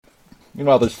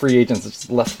Meanwhile, there's free agents just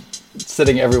left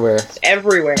sitting everywhere.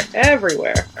 Everywhere.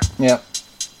 Yeah.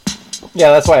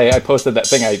 Yeah, that's why I posted that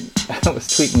thing I was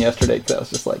tweeting yesterday, because I was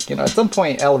just like, at some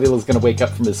point Al Avila's going to wake up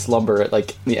from his slumber at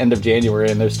like the end of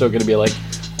January, and there's still going to be like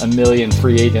a million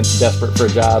free agents desperate for a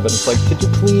job, and it's like, could you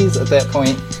please at that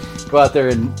point go out there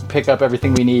and pick up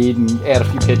everything we need and add a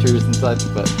few pitchers and such?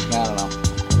 But I don't know.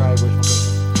 Probably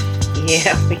wishful thinking.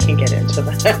 Yeah, we can get into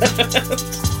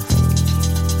that.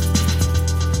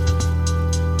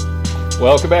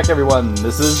 Welcome back, everyone.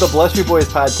 This is the Bless You Boys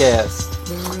podcast.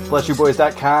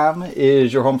 BlessYouBoys.com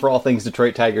is your home for all things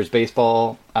Detroit Tigers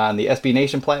baseball on the SB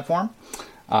Nation platform.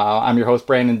 I'm your host,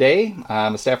 Brandon Day.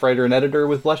 I'm a staff writer and editor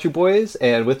with Bless You Boys,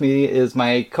 and with me is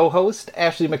my co-host,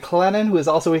 Ashley McLennan, who is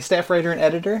also a staff writer and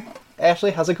editor. Ashley,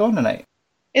 how's it going tonight?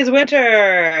 It's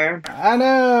winter. I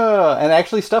know, and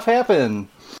actually stuff happened.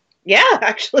 Yeah,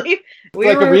 actually. It's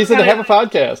like a reason to have a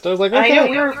podcast. I was like, okay. I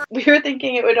know, we were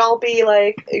thinking it would all be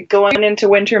like going into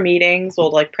winter meetings.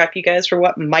 We'll like prep you guys for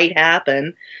what might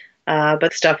happen.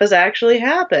 But stuff has actually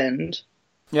happened.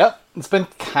 Yep. It's been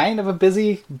kind of a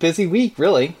busy week,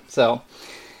 really. So,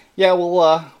 yeah,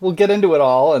 we'll get into it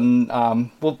all.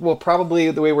 And we'll probably,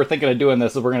 the way we're thinking of doing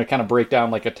this is we're going to kind of break down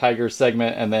like a Tigers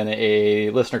segment and then a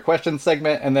listener questions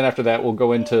segment. And then after that, we'll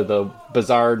go into the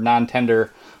bizarre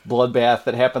non-tender bloodbath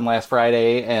that happened last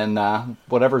Friday and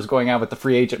whatever's going on with the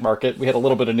free agent market. We had a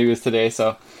little bit of news today,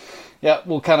 so yeah,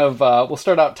 we'll kind of we'll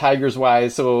start out Tigers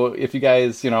wise. So if you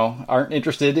guys aren't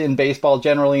interested in baseball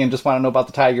generally and just want to know about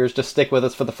the Tigers, just stick with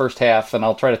us for the first half, and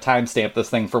I'll try to timestamp this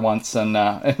thing for once and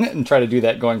and try to do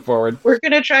that going forward. We're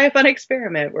gonna try a fun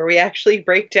experiment where we actually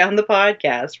break down the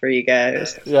podcast for you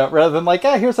guys. Yeah, rather than like,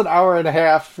 here's an hour and a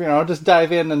half. Just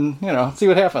dive in and see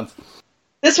what happens.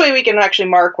 This way we can actually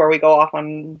mark where we go off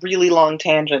on really long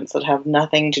tangents that have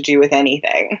nothing to do with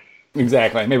anything.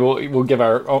 Exactly. Maybe we'll give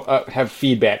have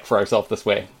feedback for ourselves this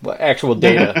way. Actual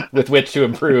data with which to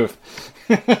improve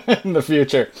in the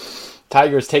future.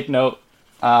 Tigers, take note.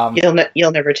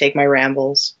 You'll never take my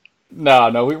rambles.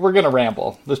 No, we're going to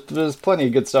ramble. There's plenty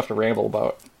of good stuff to ramble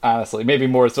about, honestly. Maybe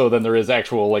more so than there is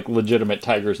actual like legitimate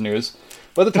Tigers news.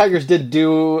 But the Tigers did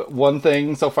do one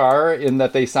thing so far in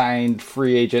that they signed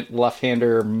free agent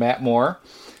left-hander Matt Moore.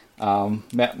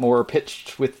 Matt Moore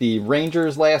pitched with the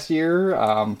Rangers last year.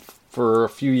 For a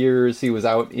few years, he was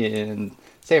out in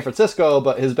San Francisco,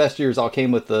 but his best years all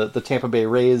came with the Tampa Bay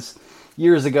Rays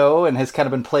years ago and has kind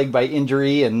of been plagued by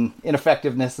injury and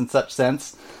ineffectiveness in such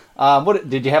sense. What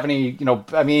did you have any,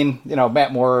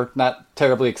 Matt Moore, not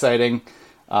terribly exciting.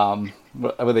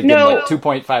 Would they give him like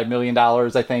 $2.5 million,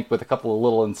 I think, with a couple of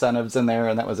little incentives in there,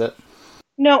 and that was it?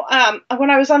 No, when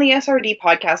I was on the SRD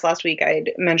podcast last week,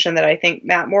 I'd mentioned that I think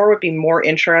Matt Moore would be more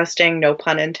interesting, no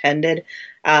pun intended,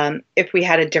 if we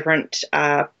had a different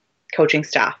coaching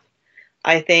staff.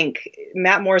 I think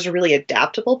Matt Moore is a really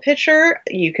adaptable pitcher.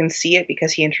 You can see it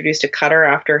because he introduced a cutter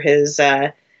after his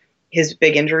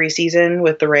big injury season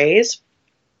with the Rays.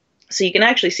 So you can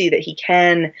actually see that he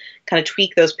can kind of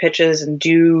tweak those pitches and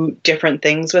do different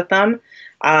things with them.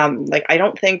 I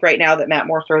don't think right now that Matt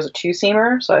Moore throws a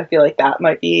two-seamer, so I feel like that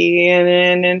might be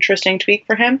an interesting tweak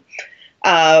for him.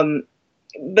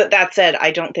 But that said,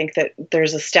 I don't think that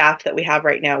there's a staff that we have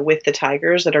right now with the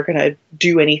Tigers that are going to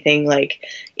do anything like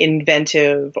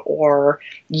inventive or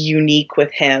unique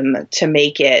with him to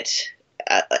make it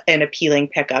an appealing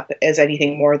pickup as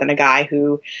anything more than a guy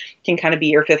who can kind of be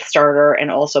your fifth starter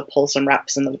and also pull some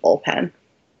reps in the bullpen.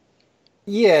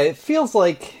 Yeah, it feels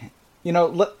like, I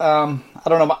don't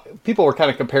know, people were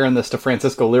kind of comparing this to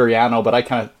Francisco Liriano, but I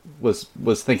kind of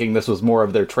was thinking this was more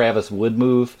of their Travis Wood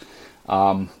move.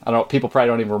 I don't know, people probably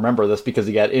don't even remember this because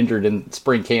he got injured in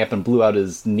spring camp and blew out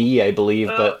his knee, I believe.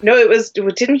 But no,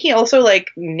 didn't he also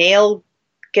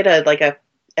get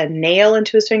a nail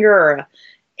into his finger or a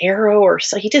arrow or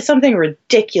so? He did something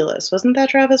ridiculous. Wasn't that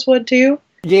Travis Wood too?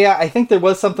 Yeah, I think there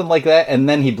was something like that, and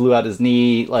then he blew out his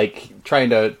knee,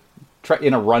 trying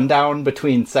in a rundown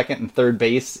between second and third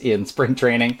base in spring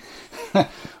training.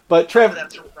 But that's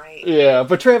right. Yeah,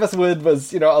 but Travis Wood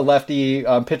was, a lefty,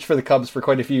 pitched for the Cubs for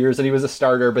quite a few years, and he was a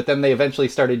starter, but then they eventually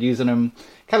started using him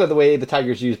kind of the way the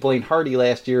Tigers used Blaine Hardy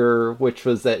last year, which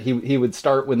was that he would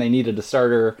start when they needed a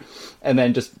starter, and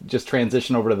then just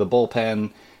transition over to the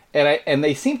bullpen. And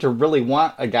they seem to really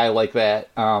want a guy like that.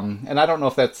 And I don't know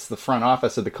if that's the front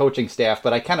office or the coaching staff,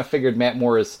 but I kind of figured Matt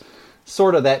Moore is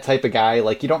sort of that type of guy.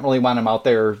 Like, you don't really want him out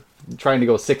there trying to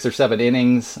go 6 or 7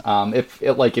 innings. If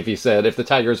you said, if the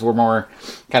Tigers were more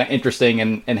kind of interesting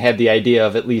and had the idea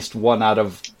of at least 1 out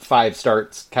of 5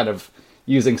 starts, kind of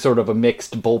using sort of a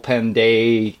mixed bullpen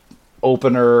day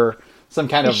opener, some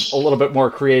kind of a little bit more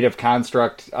creative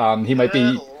construct, he might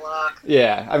be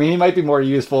Yeah, I mean, he might be more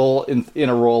useful in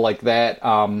a role like that.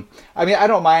 I mean, I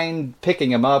don't mind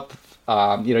picking him up.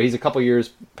 He's a couple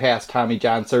years past Tommy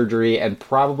John surgery, and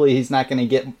probably he's not going to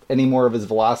get any more of his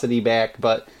velocity back,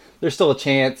 but there's still a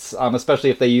chance, especially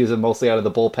if they use him mostly out of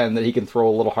the bullpen, that he can throw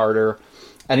a little harder.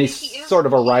 And he's sort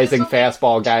of a rising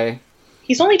fastball guy.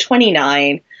 He's only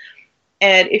 29.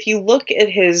 And if you look at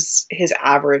his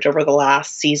average over the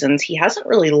last seasons, he hasn't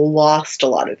really lost a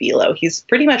lot of velo. He's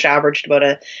pretty much averaged about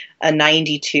a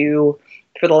 92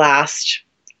 for the last,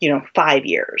 5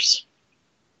 years.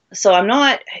 So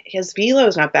his velo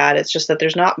is not bad. It's just that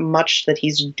there's not much that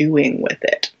he's doing with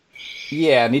it.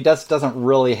 Yeah, and he doesn't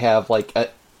really have like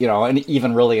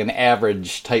even really an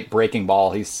average type breaking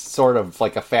ball. He's sort of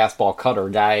like a fastball cutter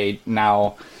guy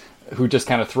now, who just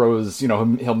kind of throws,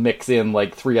 he'll mix in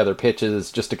like 3 other pitches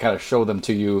just to kind of show them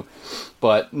to you,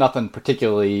 but nothing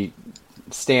particularly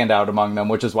stand out among them,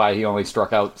 which is why he only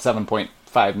struck out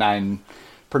 7.59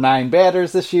 per 9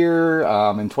 batters this year.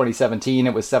 In 2017,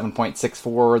 it was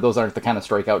 7.64. Those aren't the kind of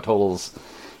strikeout totals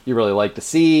you really like to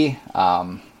see.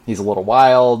 He's a little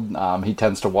wild. He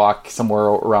tends to walk somewhere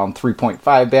around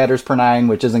 3.5 batters per 9,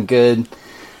 which isn't good.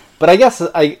 But I guess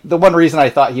the one reason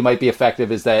I thought he might be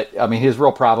effective is that, his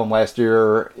real problem last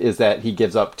year is that he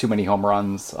gives up too many home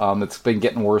runs. It's been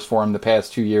getting worse for him the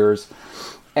past 2 years.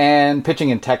 And pitching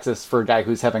in Texas for a guy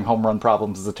who's having home run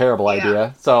problems is a terrible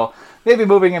idea. So maybe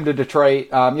moving him to Detroit,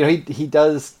 he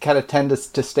does kind of tend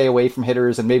to stay away from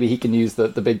hitters, and maybe he can use the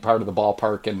big part of the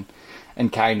ballpark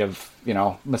and kind of,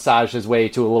 massage his way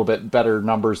to a little bit better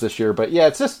numbers this year. But yeah,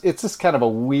 it's just kind of a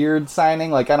weird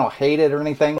signing. Like, I don't hate it or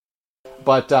anything.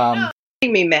 But it's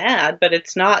making me mad, but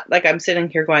it's not like I'm sitting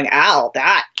here going, Al,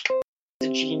 that is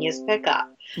a genius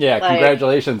pickup. Yeah,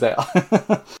 congratulations,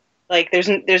 Al. Like,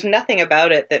 there's nothing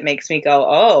about it that makes me go,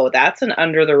 oh, that's an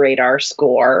under the radar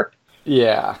score.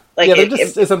 Yeah, there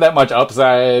just isn't that much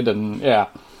upside, and yeah,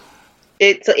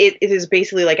 it is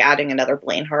basically like adding another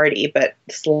Blaine Hardy, but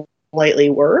slightly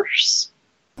worse.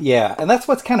 Yeah, and that's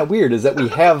what's kind of weird is that we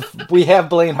have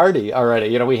Blaine Hardy already.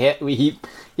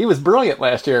 He was brilliant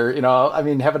last year.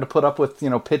 Having to put up with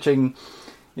pitching,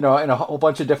 in a whole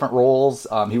bunch of different roles.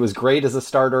 He was great as a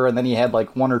starter, and then he had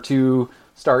like 1 or 2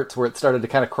 starts where it started to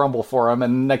kind of crumble for him.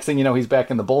 And next thing you know, he's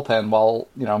back in the bullpen while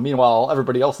meanwhile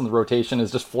everybody else in the rotation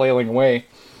is just flailing away.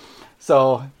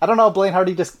 So I don't know. Blaine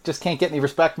Hardy just can't get any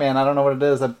respect, man. I don't know what it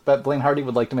is. I bet Blaine Hardy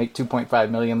would like to make $2.5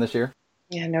 million this year.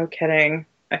 Yeah, no kidding.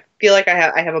 I feel like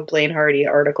I have a Blaine Hardy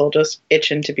article just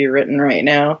itching to be written right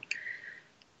now.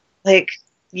 Like,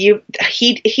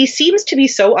 he seems to be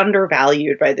so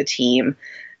undervalued by the team,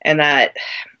 and that,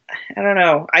 I don't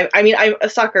know. I mean, I'm a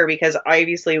sucker because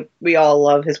obviously we all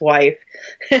love his wife,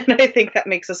 and I think that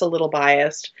makes us a little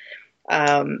biased.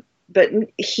 But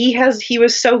he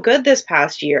was so good this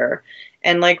past year,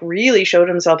 and like really showed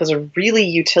himself as a really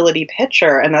utility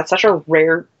pitcher, and that's such a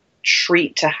rare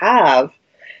treat to have.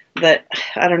 That,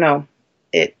 I don't know,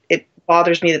 it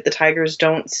bothers me that the Tigers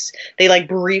they like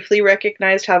briefly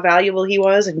recognized how valuable he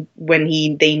was and when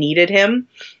they needed him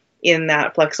in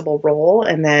that flexible role,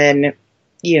 and then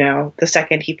the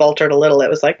second he faltered a little, it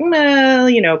was like,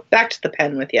 well, back to the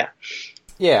pen with you.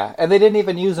 Yeah, and they didn't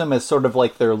even use him as sort of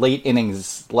like their late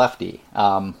innings lefty.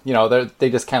 They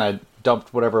just kind of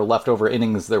dumped whatever leftover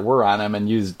innings there were on him and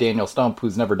used Daniel Stump,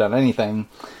 who's never done anything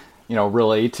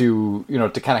really to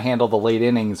kind of handle the late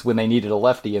innings when they needed a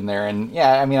lefty in there. And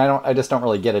yeah, I just don't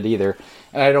really get it either.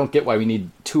 And I don't get why we need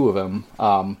 2 of them.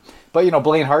 But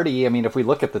Blaine Hardy, if we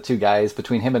look at the 2 guys,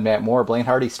 between him and Matt Moore, Blaine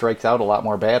Hardy strikes out a lot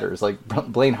more batters. Like,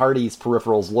 Blaine Hardy's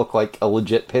peripherals look like a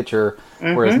legit pitcher,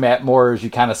 whereas Matt Moore's, you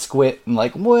kind of squint and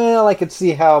like, well, I could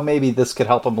see how maybe this could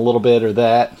help him a little bit or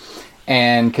that,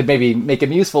 and could maybe make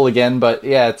him useful again. But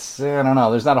yeah, I don't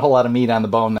know. There's not a whole lot of meat on the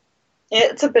bone.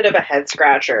 It's a bit of a head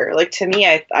scratcher. Like, to me,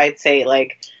 I'd say,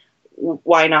 like,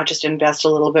 why not just invest a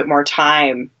little bit more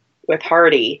time with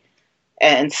Hardy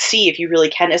and see if you really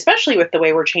can, especially with the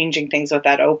way we're changing things with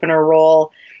that opener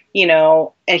role,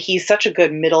 and he's such a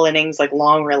good middle innings, like,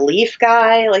 long relief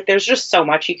guy. Like, there's just so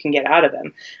much you can get out of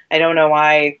him. I don't know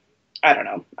why. I don't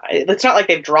know. It's not like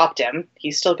they've dropped him.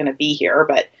 He's still going to be here,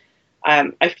 but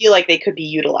I feel like they could be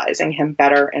utilizing him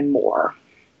better and more.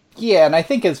 Yeah, and I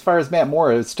think as far as Matt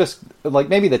Moore, it's just, like,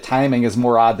 maybe the timing is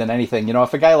more odd than anything.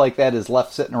 If a guy like that is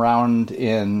left sitting around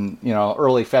in,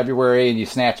 early February and you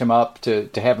snatch him up to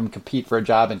have him compete for a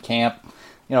job in camp,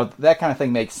 that kind of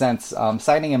thing makes sense.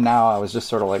 Signing him now, I was just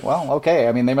sort of like, well,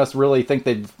 okay. They must really think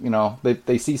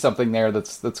they see something there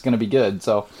that's going to be good.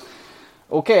 So,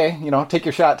 okay, take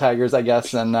your shot, Tigers, I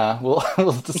guess, and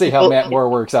we'll see how Matt Moore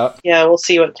works out. Yeah, we'll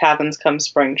see what happens come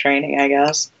spring training, I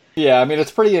guess. Yeah, I mean,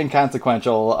 it's pretty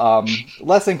inconsequential.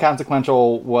 Less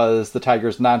inconsequential was the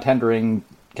Tigers non-tendering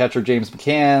catcher James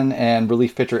McCann and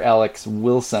relief pitcher Alex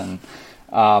Wilson.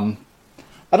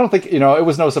 I don't think, it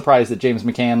was no surprise that James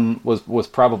McCann was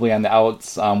probably on the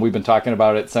outs. We've been talking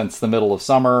about it since the middle of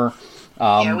summer.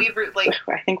 I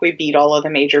think we beat all of the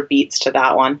major beats to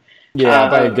that one. Yeah,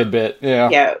 by a good bit. Yeah.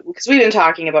 Yeah, because we've been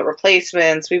talking about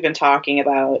replacements. We've been talking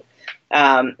about,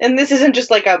 and this isn't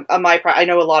just like I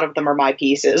know a lot of them are my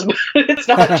pieces, but it's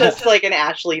not just like an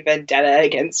Ashley vendetta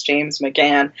against James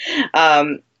McCann.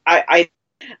 And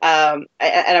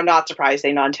I'm not surprised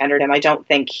they non-tendered him. I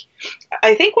think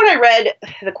when I read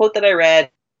the quote that I read,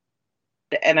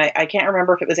 and I can't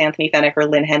remember if it was Anthony Fennick or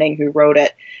Lynn Henning who wrote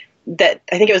it, that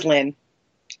I think it was Lynn,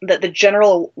 that the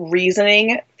general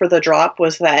reasoning for the drop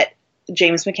was that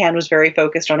James McCann was very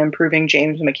focused on improving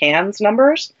James McCann's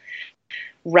numbers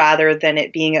rather than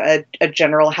it being a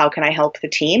general, how can I help the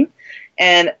team?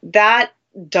 And that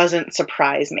doesn't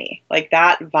surprise me. Like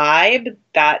that vibe,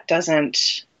 that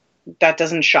doesn't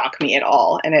shock me at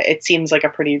all. And it seems like a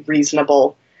pretty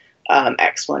reasonable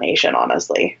explanation,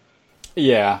 honestly.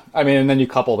 Yeah. I mean, and then you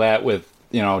couple that with,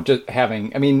 just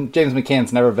having, James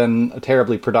McCann's never been a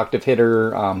terribly productive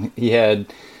hitter. He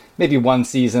had maybe one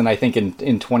season, I think in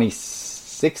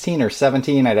 2016 or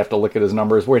 17, I'd have to look at his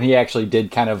numbers, where he actually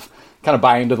did kind of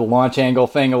buy into the launch angle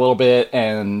thing a little bit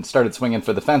and started swinging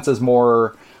for the fences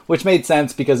more, which made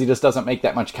sense because he just doesn't make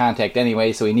that much contact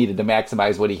anyway, so he needed to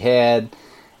maximize what he had.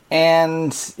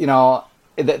 And,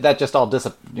 that just all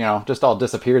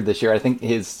disappeared this year. I think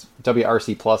his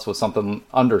WRC plus was something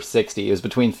under 60. It was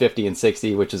between 50 and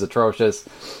 60, which is atrocious.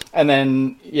 And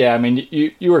then,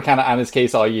 you were kind of on his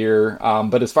case all year.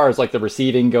 But as far as like the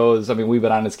receiving goes, we've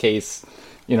been on his case,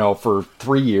 for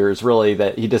 3 years really,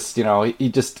 that he just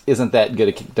isn't that good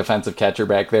a defensive catcher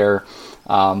back there.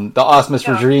 The Ausmus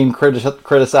regime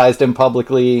criticized him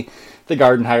publicly. The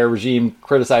Gardenhire regime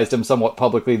criticized him somewhat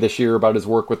publicly this year about his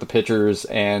work with the pitchers,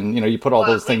 and you put all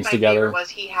those things together. Was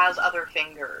he has other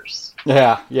fingers?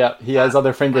 Yeah, he has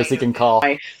other fingers he can call.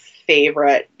 My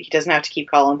favorite. He doesn't have to keep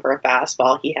calling for a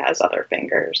fastball. He has other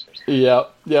fingers. Yeah.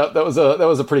 That was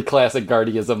a pretty classic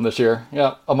Guardyism this year.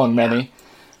 Yeah, among many.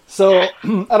 So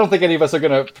I don't think any of us are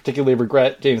going to particularly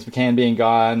regret James McCann being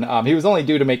gone. He was only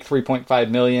due to make $3.5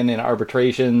 million in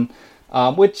arbitration.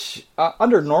 Which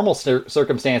under normal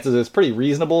circumstances is pretty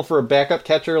reasonable for a backup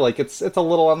catcher. Like it's a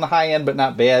little on the high end, but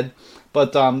not bad.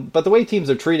 But the way teams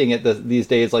are treating it these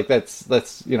days, like that's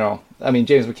James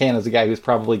McCann is a guy who's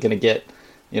probably going to get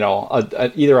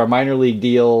either a minor league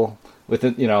deal with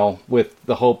with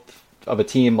the hope of a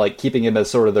team like keeping him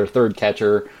as sort of their third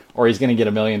catcher, or he's going to get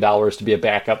 $1 million to be a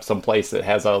backup someplace that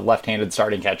has a left-handed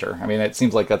starting catcher. It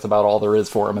seems like that's about all there is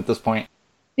for him at this point.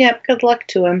 Yeah, good luck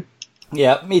to him.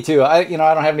 Yeah, me too. I don't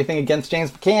have anything against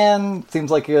James McCann.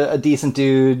 Seems like a decent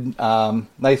dude. Nice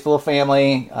little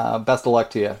family. Best of luck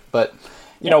to you. But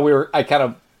I kind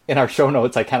of in our show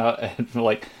notes, I kind of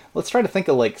like let's try to think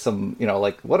of like some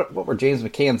like what were James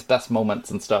McCann's best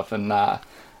moments and stuff. And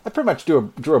I pretty much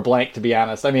drew a blank, to be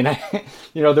honest.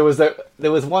 There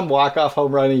was one walk-off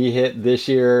home run he hit this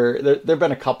year. There've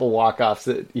been a couple walk-offs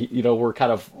that were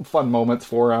kind of fun moments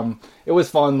for him. It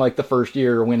was fun, like the first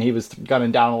year when he was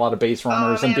gunning down a lot of base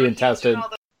runners and being tested.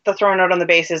 The throwing out on the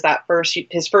bases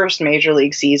his first major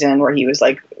league season, where he was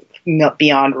like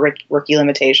beyond rookie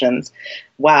limitations.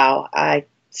 Wow, I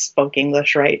spoke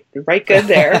English right good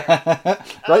there.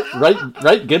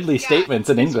 right goodly statements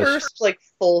in English. His first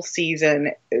full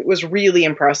season, it was really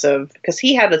impressive because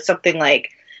he had something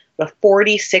like the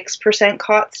 46%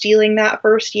 caught stealing that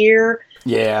first year.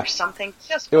 Yeah, or something.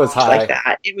 Just it was high like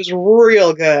that. It was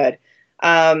real good,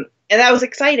 and that was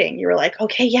exciting. You were like,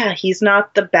 okay, yeah, he's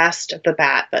not the best at the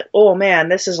bat, but oh man,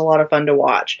 this is a lot of fun to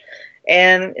watch.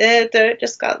 And it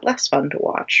just got less fun to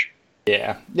watch.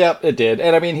 Yeah, it did.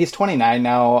 And he's 29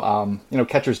 now.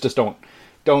 Catchers just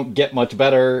don't get much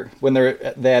better when they're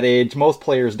at that age. Most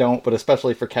players don't, but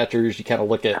especially for catchers, you kind of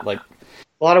look at like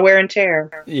a lot of wear and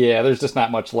tear. Yeah, there's just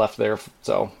not much left there.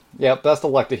 So, yeah, best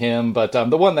of luck to him. But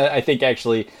the one that I think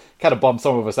actually kind of bumped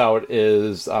some of us out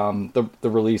is the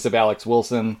release of Alex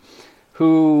Wilson,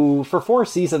 who for 4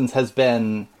 seasons has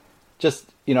been just,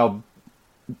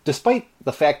 despite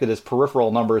the fact that his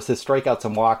peripheral numbers, his strikeouts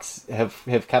and walks have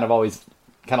kind of always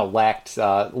kind of lacked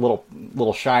a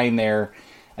little shine there.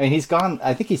 He's gone.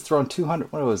 I think he's thrown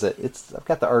 200. What was it? I've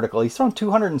got the article. He's thrown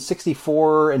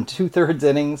 264 and 2/3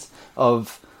 innings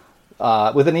of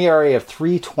with an ERA of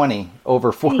 3.20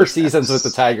 over 4 seasons with the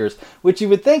Tigers, which you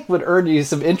would think would earn you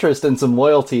some interest and some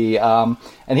loyalty. And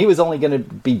he was only going to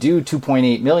be due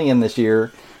 $2.8 million this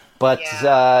year. But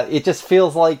it just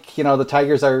feels like, the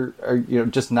Tigers are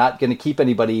just not going to keep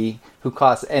anybody who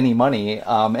costs any money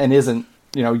and isn't,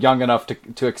 young enough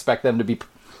to expect them to be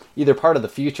either part of the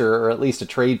future or at least a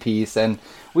trade piece. And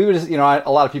we would just, a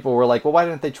lot of people were like, well, why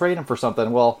didn't they trade him for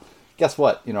something? Well, guess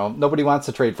what? Nobody wants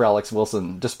to trade for Alex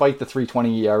Wilson, despite the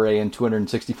 3.20 ERA and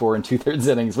 264 and 2/3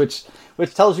 innings, which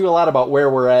tells you a lot about where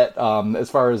we're at as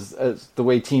far as the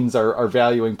way teams are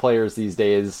valuing players these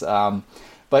days.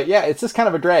 But yeah, it's just kind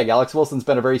of a drag. Alex Wilson's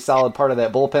been a very solid part of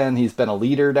that bullpen. He's been a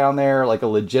leader down there, like a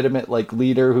legitimate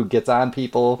leader who gets on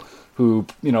people, who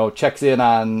checks in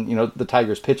on the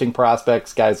Tigers' pitching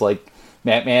prospects. Guys like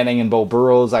Matt Manning and Bo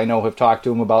Burrows, I know, have talked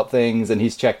to him about things, and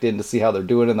he's checked in to see how they're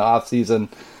doing in the off season.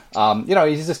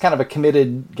 He's just kind of a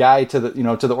committed guy to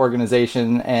the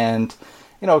organization, and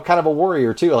kind of a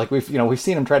warrior too. Like we've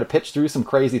seen him try to pitch through some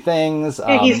crazy things.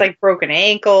 Yeah, he's broken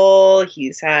ankle.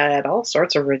 He's had all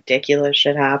sorts of ridiculous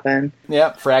shit happen.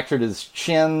 Yeah, fractured his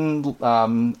shin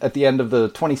at the end of the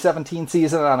 2017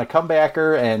 season on a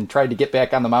comebacker, and tried to get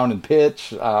back on the mound and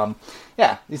pitch.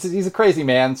 He's a crazy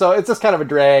man. So it's just kind of a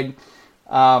drag.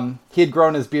 He had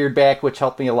grown his beard back, which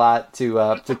helped me a lot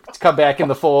to come back in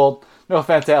the fold. No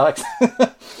offense, Alex,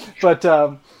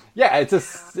 but. It's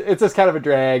just kind of a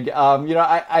drag.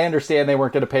 I understand they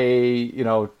weren't going to pay,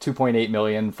 $2.8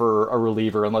 million for a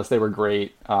reliever unless they were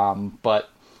great. But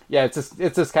yeah, it's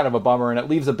just kind of a bummer, and it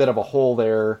leaves a bit of a hole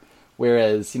there.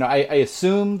 Whereas, I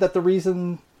assume that the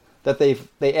reason that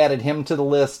they added him to the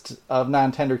list of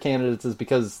non-tender candidates is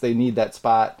because they need that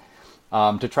spot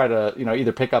to try to,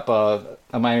 either pick up a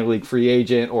minor league free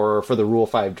agent or for the Rule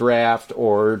 5 draft,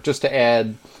 or just to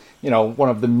add one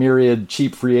of the myriad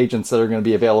cheap free agents that are going to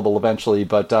be available eventually.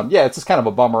 But it's just kind of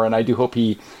a bummer, and I do hope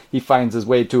he finds his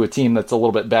way to a team that's a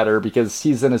little bit better, because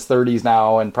he's in his 30s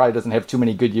now and probably doesn't have too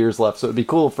many good years left. So it'd be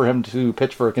cool for him to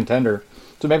pitch for a contender.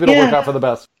 So maybe it'll work out for the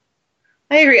best.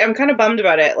 I agree. I'm kind of bummed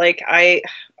about it. I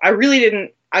really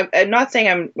didn't. I'm not saying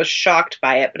I was shocked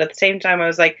by it, but at the same time, I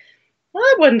was like, well,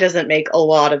 that one doesn't make a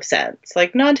lot of sense.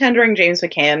 Non-tendering James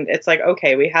McCann, it's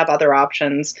okay, we have other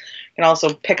options. You can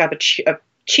also pick up a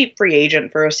cheap free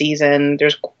agent for a season.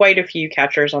 There's quite a few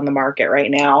catchers on the market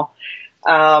right now.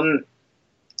 But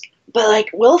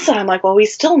Wilson, I'm well, we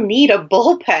still need a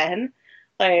bullpen.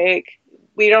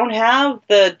 We don't have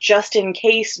the just in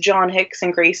case John Hicks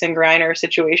and Grayson Greiner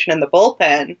situation in the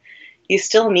bullpen. You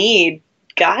still need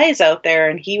guys out there,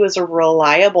 and he was a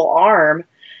reliable arm.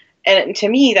 And to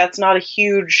me, that's not a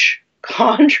huge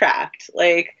contract.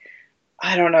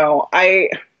 I don't know.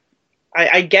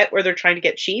 I get where they're trying to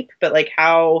get cheap, but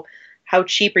how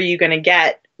cheap are you going to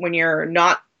get when you're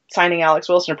not signing Alex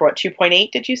Wilson for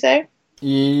 2.8, did you say?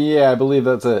 Yeah, I believe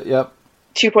that's it. Yep.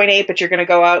 2.8, but you're going to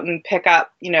go out and pick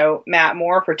up, Matt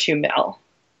Moore for $2 million.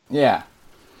 Yeah.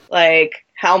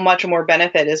 How much more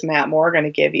benefit is Matt Moore going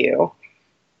to give you?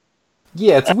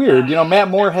 Yeah, it's weird. Matt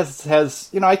Moore has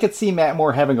I could see Matt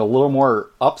Moore having a little more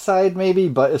upside maybe,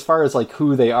 but as far as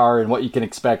who they are and what you can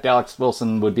expect, Alex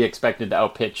Wilson would be expected to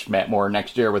outpitch Matt Moore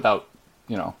next year without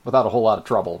a whole lot of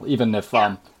trouble, even if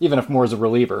Moore's a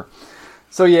reliever.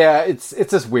 So yeah, it's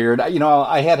just weird.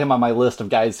 I had him on my list of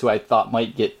guys who I thought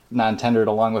might get non-tendered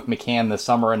along with McCann this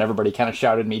summer, and everybody kind of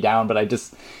shouted me down, but it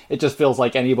just feels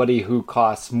like anybody who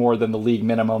costs more than the league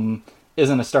minimum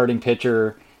isn't a starting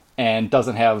pitcher and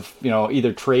doesn't have,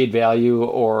 either trade value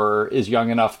or is young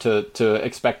enough to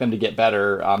expect them to get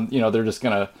better. They're just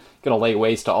gonna lay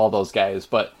waste to all those guys.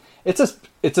 But it's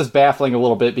just baffling a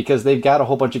little bit, because they've got a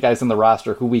whole bunch of guys on the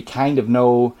roster who we kind of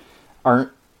know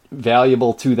aren't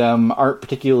valuable to them, aren't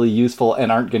particularly useful,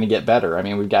 and aren't going to get better. I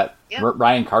mean, we've got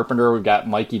Ryan Carpenter, we've got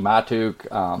Mikey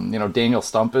Matuk, Daniel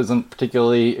Stump isn't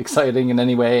particularly exciting in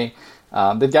any way.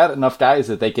 They've got enough guys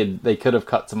that they could have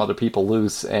cut some other people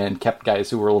loose and kept guys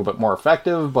who were a little bit more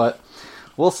effective, but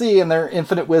we'll see. In their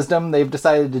infinite wisdom, they've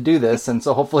decided to do this, and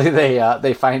so hopefully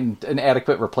they find an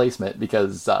adequate replacement,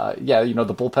 because the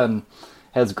bullpen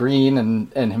has Green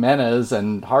and Jimenez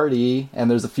and Hardy,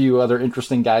 and there's a few other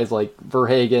interesting guys like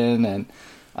Verhagen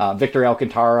and Victor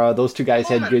Alcantara. Those two guys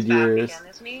had good years. Again,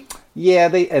 isn't he? Yeah,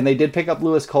 they did pick up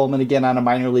Lewis Coleman again on a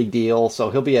minor league deal, so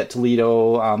he'll be at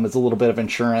Toledo as a little bit of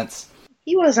insurance.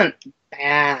 He wasn't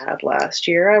bad last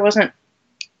year. I wasn't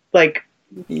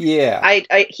yeah.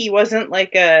 He wasn't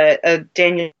like a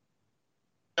Daniel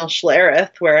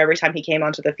Schlereth, where every time he came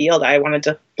onto the field, I wanted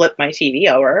to flip my TV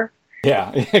over.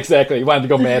 Yeah, exactly. You wanted to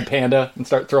go mad panda and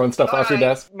start throwing stuff off your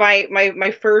desk?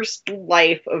 My first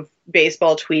life of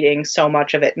baseball tweeting, so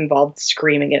much of it involved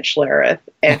screaming at Schlereth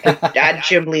and at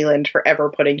Jim Leland for ever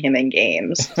putting him in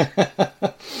games.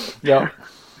 Yeah.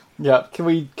 Can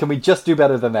we just do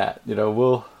better than that?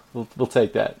 We'll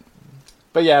take that.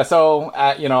 But yeah, so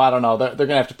I don't know. They're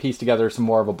gonna have to piece together some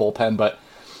more of a bullpen, but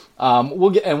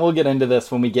we'll get into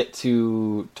this when we get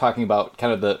to talking about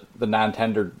kind of the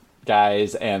non-tender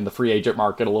guys and the free agent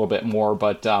market a little bit more.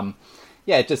 But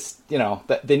yeah, it just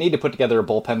they need to put together a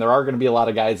bullpen. There are going to be a lot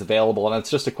of guys available, and it's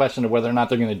just a question of whether or not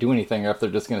they're going to do anything, or if they're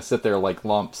just going to sit there like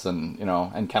lumps and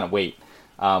and kind of wait.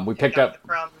 We picked up.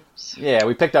 Yeah,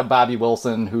 we picked up Bobby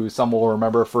Wilson, who some will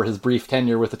remember for his brief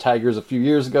tenure with the Tigers a few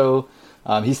years ago.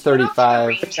 He's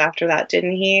 35. After that,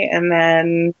 didn't he? And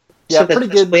then pretty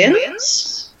good.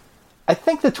 Twins. I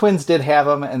think the Twins did have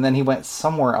him, and then he went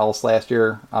somewhere else last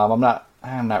year. I'm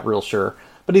not real sure,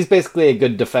 but he's basically a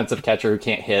good defensive catcher who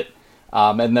can't hit.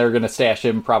 And they're going to stash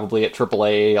him probably at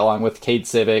AAA along with Cade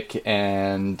Civic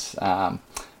and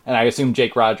I assume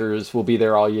Jake Rogers will be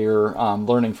there all year,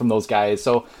 learning from those guys.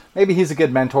 So maybe he's a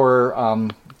good mentor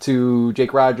to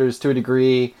Jake Rogers to a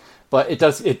degree. But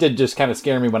it did just kind of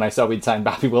scare me when I saw we'd signed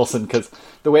Bobby Wilson, because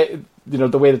the way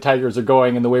the Tigers are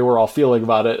going and the way we're all feeling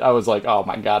about it, I was like, oh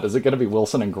my God, is it going to be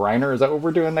Wilson and Griner? Is that what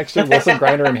we're doing next year? Wilson,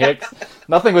 Griner, and Hicks?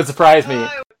 Nothing would surprise me.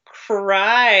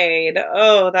 Cried.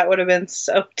 Oh, that would have been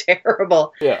so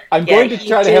terrible. Yeah, I'm going to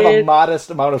try to have a modest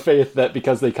amount of faith that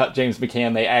because they cut James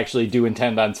McCann, they actually do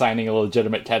intend on signing a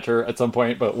legitimate catcher at some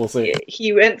point, but we'll see.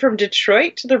 He went from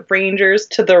Detroit to the Rangers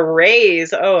to the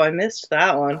Rays. Oh, I missed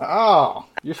that one. Oh,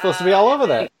 you're supposed to be all over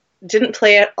that. Didn't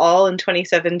play at all in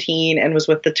 2017 and was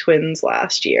with the Twins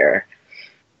last year.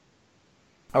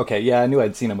 Okay, yeah, I knew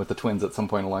I'd seen him with the Twins at some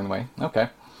point along the way. Okay.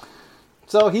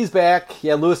 So he's back.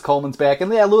 Yeah, Lewis Coleman's back.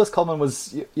 And yeah, Lewis Coleman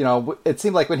was, it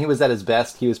seemed like when he was at his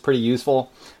best, he was pretty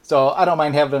useful. So I don't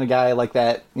mind having a guy like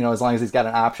that, as long as he's got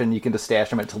an option, you can just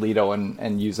stash him at Toledo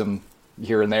and use him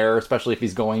here and there, especially if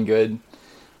he's going good.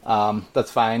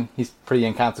 That's fine. He's pretty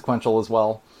inconsequential as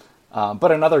well.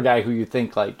 But another guy who you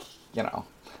think I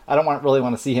don't really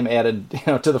want to see him added,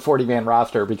 to the 40-man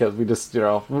roster, because we just,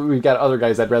 we've got other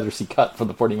guys I'd rather see cut from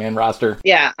the 40-man roster.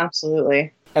 Yeah,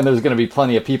 absolutely. And there's going to be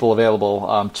plenty of people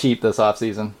available cheap this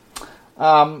offseason.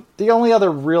 The only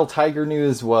other real Tiger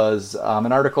news was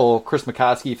an article Chris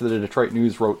McCoskey for the Detroit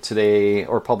News wrote today,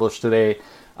 or published today,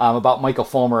 about Michael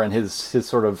Fulmer and his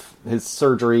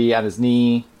surgery on his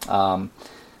knee,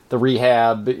 the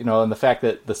rehab, and the fact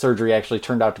that the surgery actually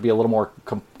turned out to be a little more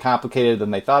complicated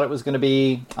than they thought it was going to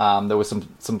be. There was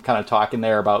some kind of talk in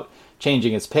there about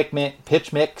changing his pitch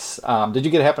mix. Did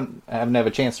you happen to have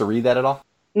a chance to read that at all?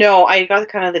 No, I got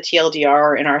kind of the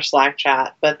TLDR in our Slack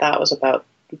chat, but that was about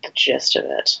the gist of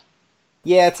it.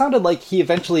 Yeah, it sounded like he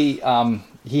eventually,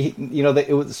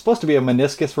 it was supposed to be a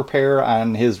meniscus repair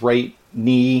on his right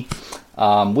knee,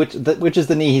 which is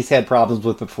the knee he's had problems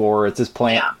with before. It's his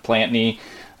plant knee.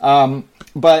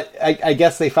 But I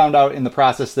guess they found out in the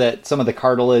process that some of the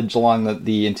cartilage along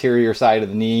the interior side of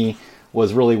the knee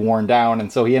was really worn down,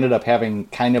 and so he ended up having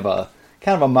kind of a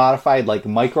modified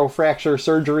microfracture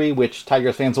surgery, which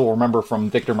Tigers fans will remember from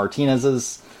Victor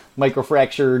Martinez's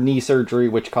microfracture knee surgery,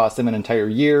 which cost him an entire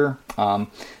year.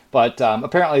 But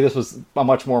apparently this was a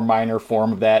much more minor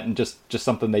form of that, and just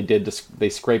something they did. They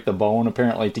scraped the bone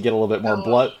apparently to get a little bit more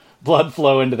blood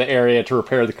flow into the area to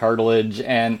repair the cartilage,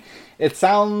 and it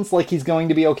sounds like he's going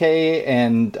to be okay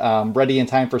and ready in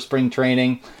time for spring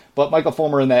training. But Michael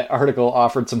Fulmer in that article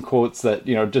offered some quotes that,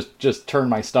 just turned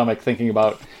my stomach thinking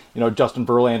about, Justin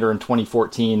Verlander in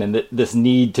 2014 and this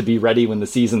need to be ready when the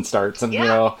season starts. And,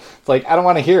 it's like, I don't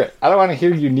want to hear it. I don't want to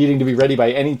hear you needing to be ready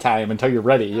by any time until you're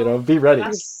ready, be ready.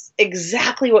 That's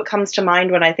exactly what comes to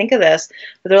mind when I think of this.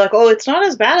 But they're like, oh, it's not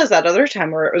as bad as that other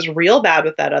time where it was real bad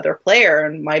with that other player.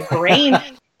 And my brain,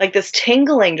 this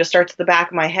tingling just starts at the back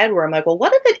of my head where I'm like, well,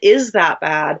 what if it is that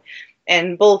bad?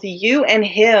 And both you and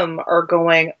him are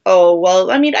going, oh,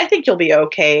 well, I mean, I think you'll be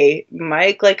okay,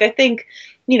 Mike. I think,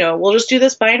 we'll just do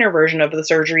this minor version of the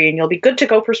surgery and you'll be good to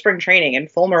go for spring training. And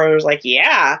Fulmer was like,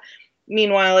 yeah.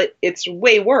 Meanwhile, it's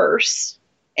way worse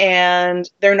and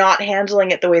they're not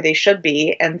handling it the way they should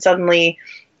be. And suddenly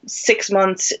 6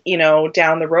 months,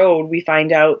 down the road, we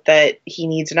find out that he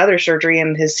needs another surgery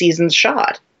and his season's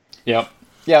shot. Yep.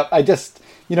 Yeah. I just,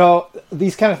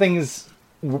 these kind of things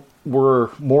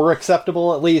were more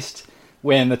acceptable, at least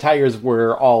when the Tigers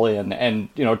were all in and,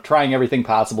 trying everything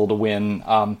possible to win.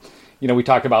 We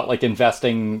talk about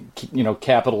investing,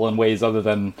 capital in ways other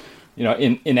than,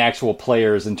 in actual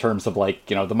players in terms of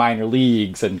the minor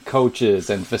leagues and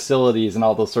coaches and facilities and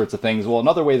all those sorts of things. Well,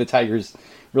 another way the Tigers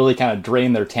really kind of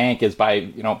drain their tank is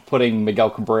by, putting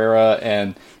Miguel Cabrera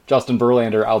and Justin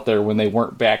Verlander out there when they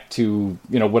weren't back to,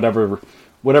 whatever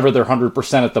whatever their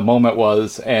 100% at the moment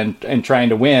was, and trying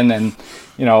to win. And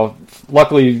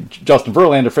luckily Justin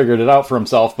Verlander figured it out for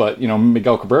himself, but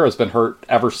Miguel Cabrera's been hurt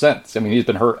ever since. I mean, he's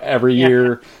been hurt every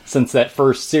year since that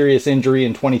first serious injury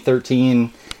in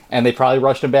 2013, and they probably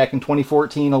rushed him back in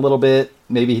 2014 a little bit.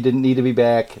 Maybe he didn't need to be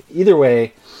back. Either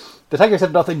way, the Tigers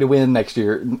have nothing to win next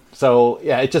year. So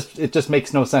yeah, it just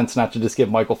makes no sense not to just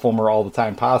give Michael Fulmer all the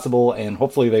time possible, and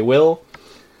hopefully they will.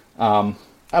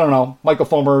 I don't know. Michael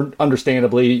Fulmer,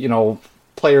 understandably,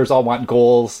 players all want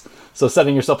goals. So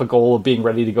setting yourself a goal of being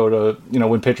ready to go to,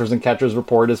 when pitchers and catchers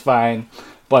report is fine.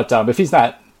 But if he's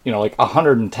not, like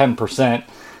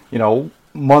 110%,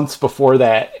 months before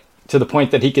that, to the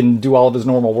point that he can do all of his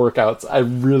normal workouts, I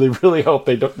really, really hope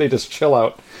they just chill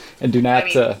out and do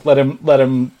not let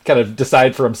him kind of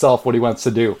decide for himself what he wants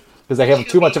to do, because they have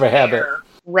too much of a habit.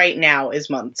 Right now is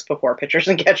months before pitchers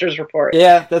and catchers report.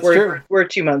 Yeah, that's true. We're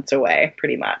 2 months away,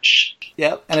 pretty much.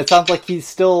 Yeah, and it sounds like he's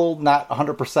still not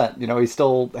 100%. He's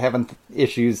still having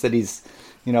issues that he's,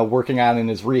 working on in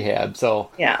his rehab. So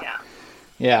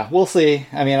yeah, we'll see.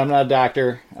 I mean, I'm not a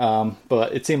doctor,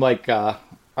 but it seemed like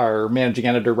our managing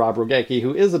editor Rob Rogacki,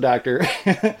 who is a doctor,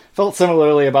 felt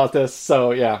similarly about this. So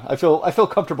yeah, I feel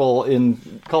comfortable in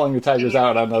calling the Tigers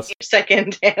out on this.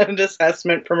 Second-hand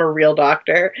assessment from a real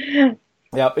doctor.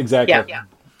 Yep, exactly. Yeah.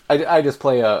 I just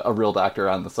play a real doctor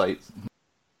on the site.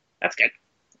 That's good.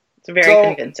 It's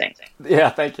very convincing.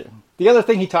 Yeah, thank you. The other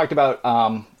thing he talked about,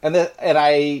 and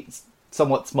I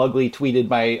somewhat smugly tweeted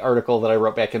my article that I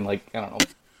wrote back in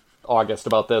August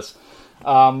about this.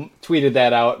 Tweeted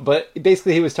that out, but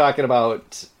basically he was talking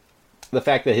about the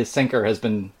fact that his sinker has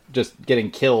been just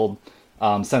getting killed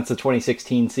since the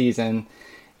 2016 season.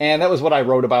 And that was what I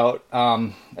wrote about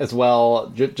as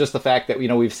well. Just the fact that,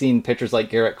 we've seen pitchers like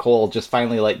Garrett Cole just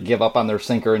finally give up on their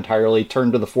sinker entirely,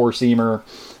 turn to the four-seamer,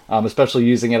 especially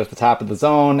using it at the top of the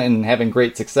zone and having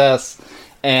great success.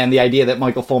 And the idea that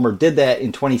Michael Fulmer did that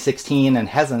in 2016 and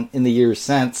hasn't in the years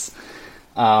since.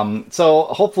 So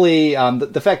hopefully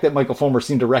the fact that Michael Fulmer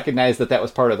seemed to recognize that was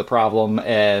part of the problem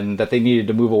and that they needed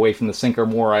to move away from the sinker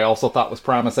more, I also thought was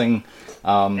promising.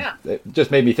 It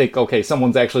just made me think, okay,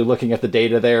 someone's actually looking at the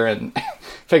data there and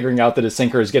figuring out that his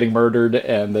sinker is getting murdered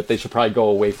and that they should probably go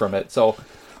away from it. So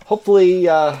hopefully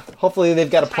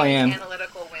they've got a plan. Tiny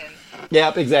analytical win.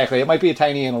 Yeah, exactly. It might be a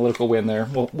tiny analytical win there.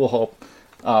 We'll hope.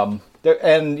 And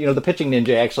the pitching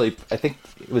ninja, actually, I think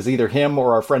it was either him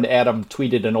or our friend Adam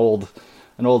tweeted an old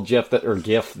GIF that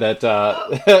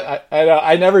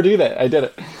I never do that. I did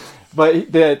it.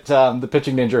 But that the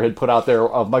pitching ninja had put out there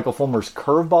of Michael Fulmer's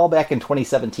curveball back in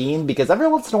 2017, because every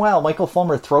once in a while Michael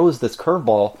Fulmer throws this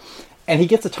curveball and he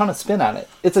gets a ton of spin on it.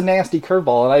 It's a nasty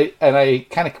curveball, and I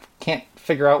kind of can't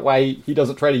figure out why he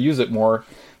doesn't try to use it more,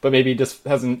 but maybe he just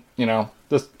hasn't,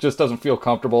 just doesn't feel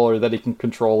comfortable, or that he can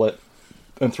control it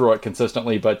and throw it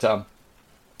consistently. But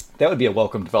that would be a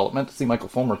welcome development, to see Michael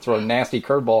Fulmer throw a nasty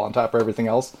curveball on top of everything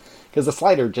else, because the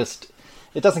slider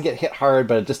it doesn't get hit hard,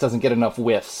 but it just doesn't get enough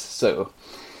whiffs. So,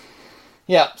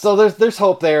 yeah, so there's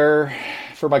hope there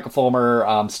for Michael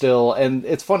Fulmer still. And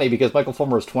it's funny because Michael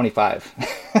Fulmer is 25.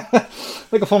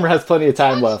 Michael Fulmer has plenty of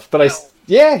time left. But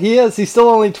he is. He's still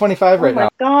only 25 right now.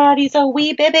 Oh my God, he's a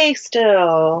wee baby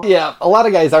still. Yeah, a lot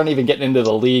of guys aren't even getting into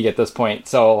the league at this point.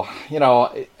 So,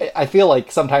 I feel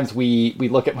like sometimes we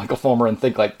look at Michael Fulmer and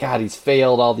think God, he's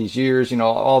failed all these years.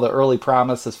 All the early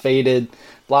promise has faded.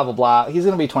 Blah, blah, blah. He's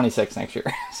going to be 26 next year.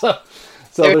 so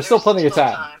there's still plenty of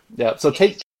time. Yeah. So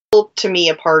he's still, to me,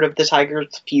 a part of the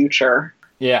Tigers' future.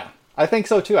 Yeah, I think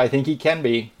so too. I think he can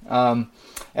be. And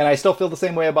I still feel the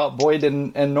same way about Boyd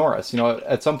and Norris.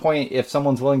 At some point, if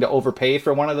someone's willing to overpay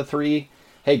for one of the three,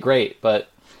 hey, great. But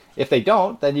if they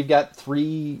don't, then you've got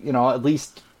three, at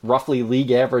least roughly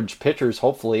league average pitchers,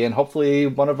 hopefully. And hopefully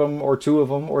one of them or two of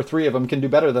them or three of them can do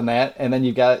better than that. And then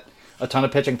you've got a ton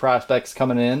of pitching prospects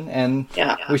coming in, and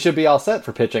we should be all set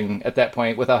for pitching at that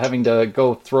point without having to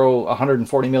go throw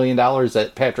 $140 million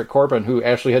at Patrick Corbin, who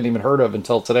Ashley hadn't even heard of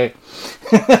until today.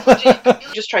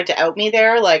 Just tried to out me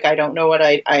there. I don't know what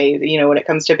I when it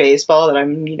comes to baseball, that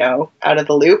I'm, out of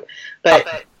the loop.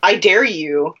 But I dare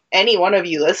you, any one of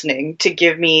you listening, to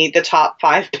give me the top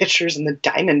 5 pitchers in the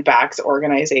Diamondbacks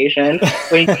organization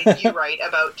when you write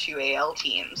about 2 AL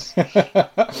teams. Yeah.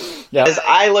 Because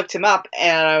I looked him up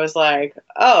and I was like,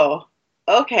 oh,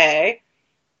 okay.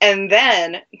 And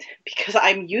then, because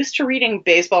I'm used to reading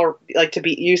baseball,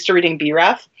 used to reading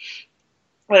BREF,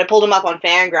 when I pulled him up on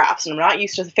Fangraphs, and I'm not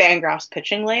used to the Fangraphs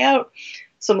pitching layout.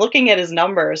 So I'm looking at his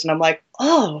numbers and I'm like,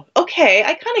 oh, okay,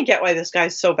 I kind of get why this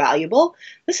guy's so valuable.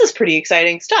 This is pretty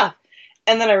exciting stuff.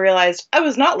 And then I realized I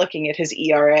was not looking at his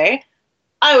ERA.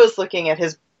 I was looking at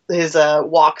his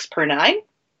walks per 9.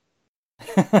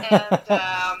 And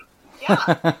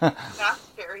yeah, that's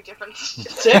very different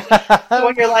statistic. So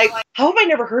when you're like, how have I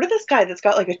never heard of this guy that's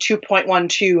got like a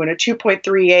 2.12 and a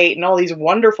 2.38 and all these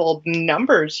wonderful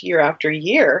numbers year after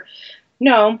year?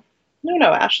 No,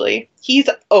 Ashley. He's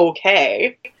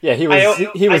okay. Yeah, he was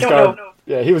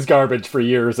Yeah, he was garbage for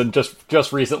years and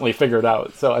just recently figured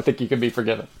out. So I think you can be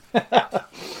forgiven.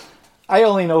 I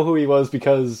only know who he was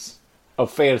because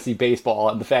of fantasy baseball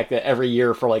and the fact that every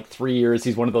year for like 3 years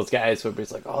he's one of those guys who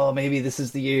everybody's like, oh, maybe this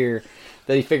is the year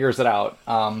that he figures it out,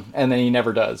 and then he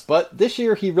never does. But this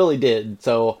year he really did.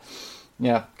 So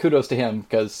yeah, kudos to him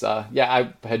because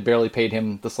I had barely paid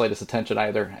him the slightest attention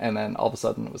either, and then all of a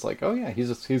sudden it was like, oh yeah,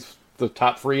 he's the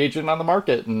top free agent on the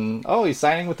market, and oh, he's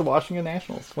signing with the Washington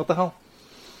Nationals. What the hell?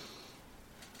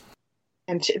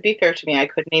 And to be fair to me, I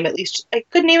could name at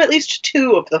least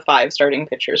 2 of the 5 starting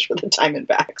pitchers for the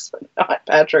Diamondbacks, but not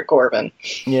Patrick Corbin.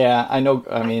 Yeah, I know.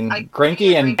 I mean,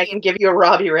 Greinke and I can give you a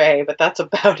Robbie Ray, but that's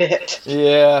about it.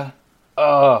 Yeah.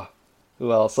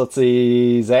 Who else? Let's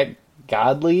see. Zach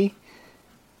Godley,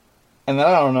 and then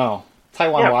I don't know.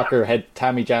 Taijuan Walker had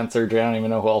Tommy John surgery. I don't even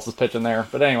know who else is pitching there.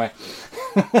 But anyway.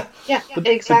 Yeah,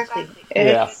 exactly.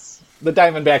 Yeah, the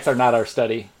Diamondbacks are not our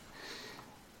study.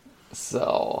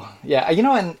 So, yeah,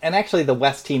 and actually the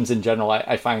West teams in general,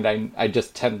 I find I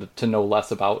just tend to know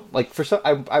less about. Like,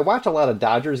 I watch a lot of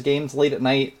Dodgers games late at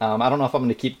night. I don't know if I'm going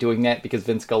to keep doing that because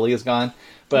Vin Scully is gone.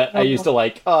 But I used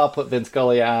to I'll put Vin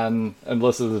Scully on and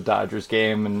listen to the Dodgers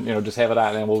game and, just have it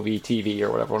on MLB TV or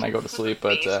whatever when I go to sleep.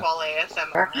 But baseball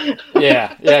ASMR.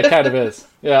 yeah, it kind of is.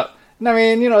 Yeah. And I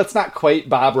mean, it's not quite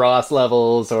Bob Ross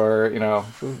levels or,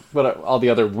 but all the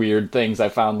other weird things I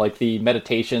found, like the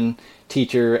meditation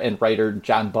teacher and writer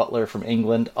John Butler from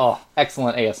England. Oh,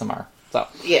 excellent ASMR. So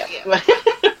yeah.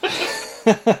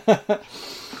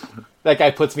 That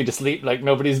guy puts me to sleep like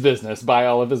nobody's business. Buy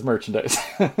all of his merchandise.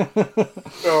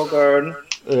 Oh, God.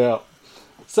 Yeah.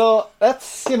 So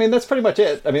that's pretty much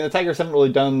it. I mean, the Tigers haven't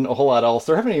really done a whole lot else.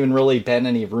 There haven't even really been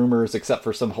any rumors except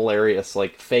for some hilarious,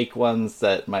 fake ones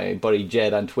that my buddy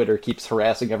Jed on Twitter keeps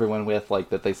harassing everyone with,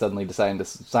 that they suddenly decided to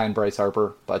sign Bryce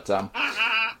Harper. But,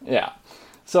 yeah.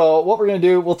 So what we're going to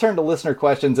do, we'll turn to listener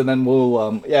questions, and then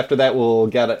we'll, after that, we'll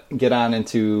get on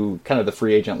into kind of the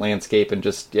free agent landscape and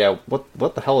just,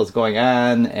 what the hell is going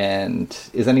on, and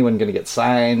is anyone going to get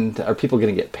signed? Are people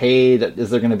going to get paid? Is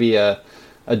there going to be a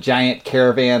giant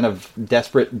caravan of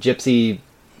desperate gypsy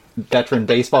veteran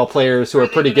baseball players who are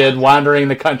pretty good wandering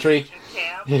the country?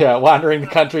 Yeah, wandering the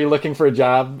country looking for a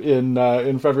job in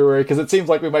February, because it seems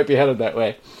like we might be headed that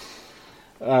way.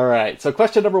 All right, so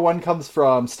question number 1 comes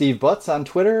from Steve Butts on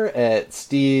Twitter at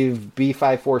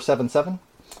SteveB5477.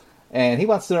 And he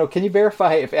wants to know, can you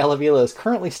verify if Al Avila is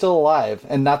currently still alive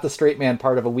and not the straight man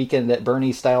part of a Weekend at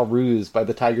Bernie-style ruse by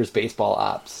the Tigers baseball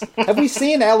ops? Have we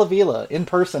seen Al Avila in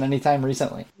person anytime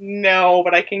recently? No,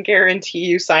 but I can guarantee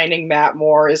you signing Matt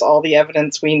Moore is all the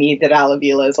evidence we need that Al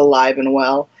Avila is alive and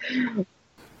well.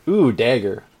 Ooh,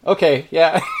 dagger. Okay,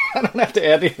 yeah, I don't have to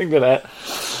add anything to that.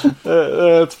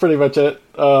 That's pretty much it.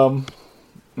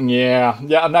 Yeah,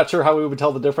 I'm not sure how we would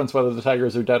tell the difference whether the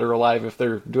Tigers are dead or alive if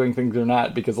they're doing things or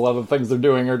not, because a lot of the things they're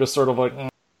doing are just sort of like...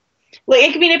 I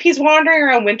mean, if he's wandering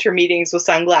around winter meetings with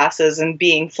sunglasses and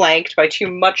being flanked by 2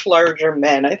 much larger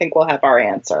men, I think we'll have our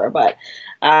answer. But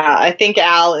I think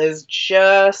Al is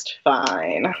just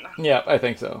fine. Yeah, I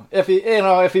think so. If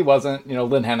he wasn't,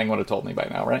 Lynn Henning would have told me by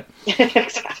now, right?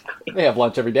 Exactly. They have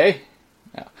lunch every day.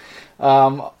 Yeah.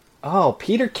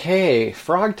 Peter K.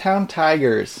 Frogtown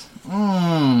Tigers.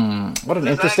 What an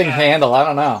interesting handle. I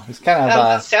don't know. He's kind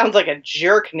of sounds like a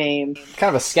jerk name. Kind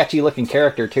of a sketchy looking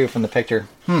character too from the picture.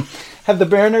 Have the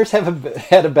Mariners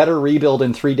had a better rebuild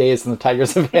in 3 days than the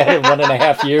Tigers have had in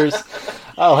 1.5 years?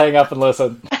 I'll hang up and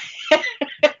listen.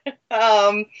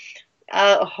 I'm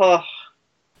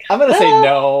gonna say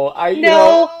no.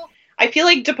 I feel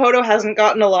like Dipoto hasn't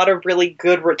gotten a lot of really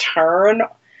good return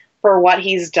for what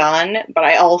he's done, but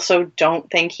I also don't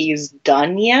think he's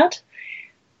done yet.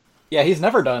 Yeah, he's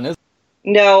never done, is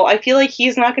he? No, I feel like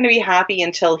he's not going to be happy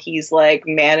until he's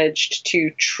managed to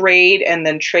trade and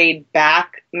then trade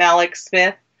back Malik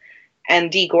Smith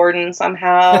and D. Gordon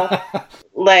somehow.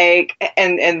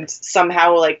 and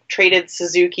somehow traded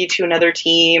Suzuki to another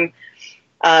team,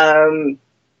 and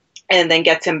then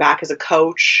gets him back as a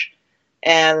coach.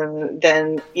 And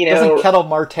then, doesn't Kettle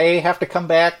Marte have to come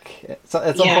back at some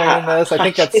point in this? I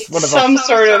think that's one of some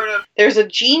sort of. There's a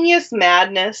genius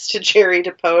madness to Jerry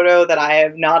Dipoto that I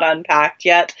have not unpacked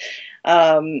yet.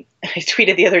 I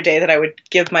tweeted the other day that I would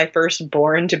give my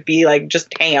firstborn to be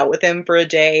just hang out with him for a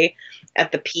day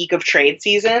at the peak of trade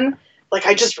season.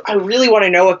 I really want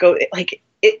to know what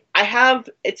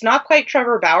it's not quite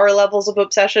Trevor Bauer levels of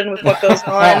obsession with what goes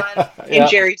on in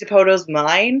Jerry Dipoto's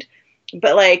mind,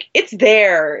 but like it's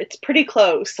there. It's pretty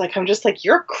close. Like I'm just like,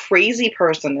 you're a crazy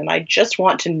person and I just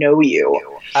want to know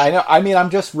you. I know. I mean, I'm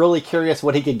just really curious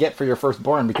what he could get for your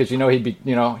firstborn because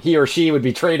he or she would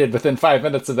be traded within 5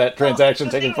 minutes of that transaction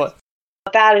taking place.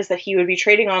 That is that he would be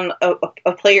trading on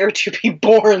a player to be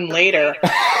born later.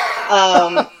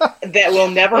 That will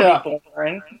never be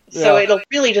born. So it'll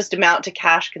really just amount to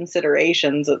cash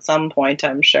considerations at some point,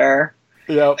 I'm sure.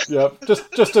 Yep.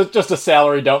 Just a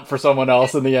salary dump for someone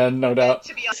else in the end, no doubt.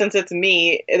 Since it's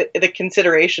me, the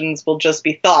considerations will just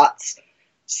be thoughts.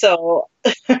 So,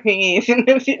 I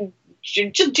mean,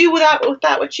 just do with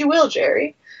that what you will,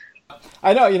 Jerry.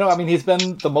 I know, I mean, he's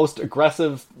been the most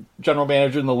aggressive general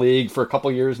manager in the league for a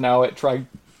couple years now at trying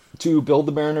to build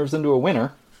the Mariners into a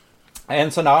winner.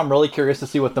 And so now I'm really curious to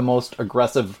see what the most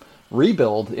aggressive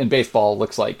rebuild in baseball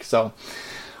looks like. So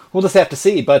we'll just have to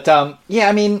see. But, I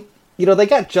mean, they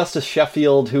got Justice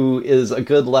Sheffield, who is a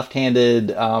good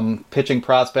left-handed pitching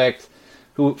prospect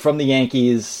who from the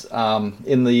Yankees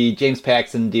in the James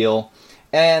Paxton deal.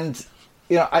 And,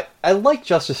 I like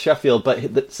Justice Sheffield,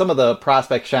 but some of the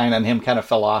prospect shine on him kind of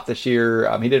fell off this year.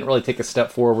 He didn't really take a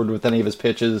step forward with any of his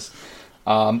pitches.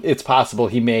 It's possible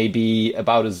he may be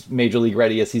about as major league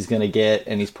ready as he's going to get,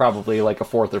 and he's probably like a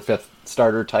fourth or fifth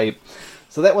starter type.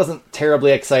 So that wasn't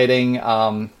terribly exciting.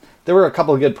 There were a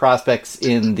couple of good prospects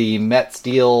in the Mets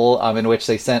deal, in which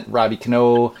they sent Robbie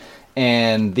Cano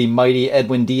and the mighty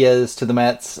Edwin Diaz to the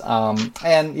Mets.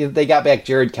 And they got back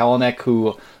Jared Kelenic,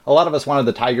 who a lot of us wanted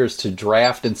the Tigers to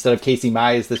draft instead of Casey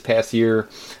Mize this past year.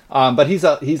 But he's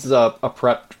a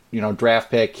prep,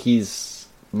 draft pick. He's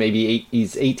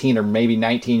 18 or maybe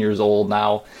 19 years old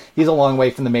now. He's a long way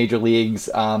from the major leagues.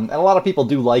 And a lot of people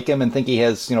do like him and think he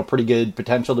has, pretty good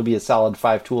potential to be a solid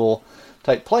 5-tool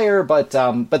type player, but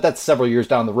that's several years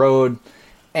down the road.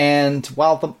 And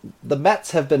while the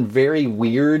Mets have been very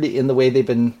weird in the way they've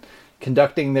been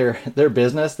conducting their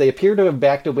business, they appear to have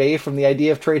backed away from the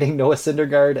idea of trading Noah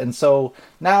Syndergaard, and so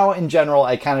now in general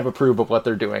I kind of approve of what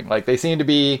they're doing. Like they seem to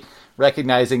be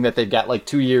recognizing that they've got like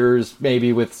 2 years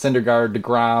maybe with Syndergaard,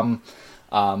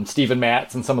 DeGrom, Steven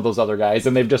Matz, and some of those other guys,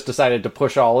 and they've just decided to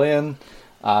push all in.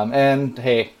 And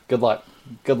hey, good luck,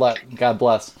 God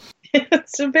bless.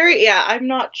 It's I'm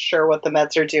not sure what the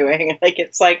Mets are doing. Like,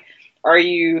 it's like, are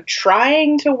you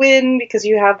trying to win because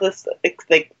you have this,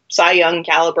 like Cy Young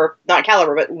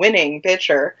but winning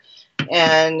pitcher?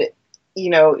 And,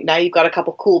 now you've got a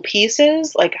couple cool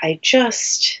pieces. Like, I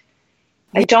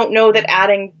don't know that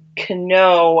adding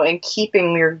Cano and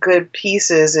keeping your good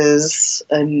pieces is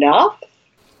enough.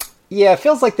 Yeah, it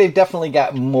feels like they've definitely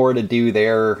got more to do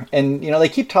there. And, they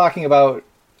keep talking about,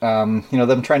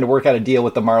 them trying to work out a deal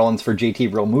with the Marlins for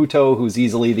JT Realmuto, who's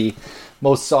easily the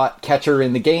most sought catcher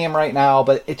in the game right now,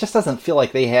 but it just doesn't feel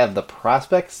like they have the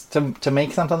prospects to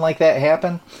make something like that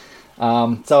happen.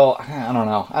 So I don't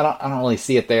know. I don't really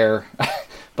see it there.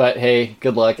 But hey,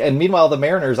 good luck. And meanwhile, the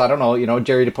Mariners, I don't know,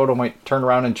 Jerry Dipoto might turn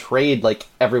around and trade like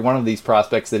every one of these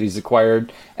prospects that he's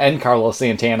acquired and Carlos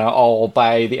Santana all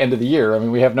by the end of the year. I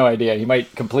mean, we have no idea.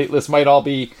 This might all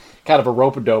be kind of a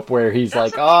rope-a-dope where he's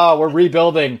like, we're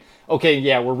rebuilding. Okay,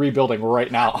 yeah, we're rebuilding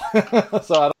right now.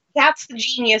 That's the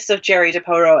genius of Jerry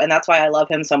Dipoto, and that's why I love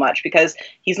him so much, because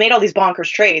he's made all these bonkers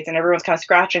trades, and everyone's kind of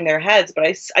scratching their heads, but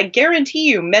I guarantee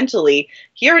you, mentally,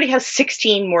 he already has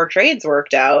 16 more trades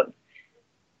worked out,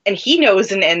 and he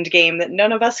knows an end game that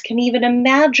none of us can even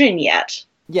imagine yet.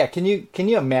 Yeah, can you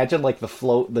imagine like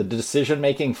the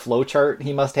decision-making flow chart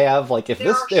he must have? Like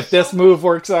if this move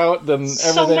works out, then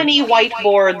everything... So many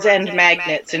whiteboards and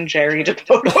magnets in Jerry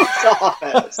Dipoto's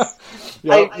office.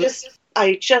 Yep.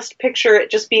 I just picture it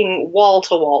just being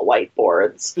wall-to-wall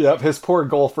whiteboards. Yep, his poor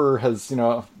golfer has,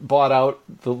 bought out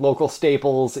the local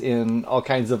staples in all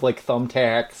kinds of like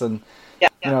thumbtacks and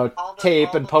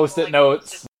tape and post-it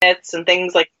notes. And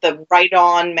things like the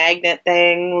Ride-On magnet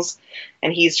things,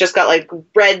 and he's just got like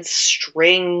red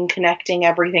string connecting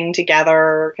everything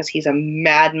together because he's a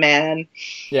madman.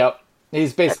 Yep,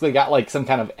 he's basically got like some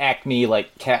kind of Acme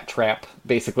like cat trap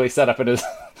basically set up in his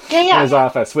in his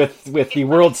office with the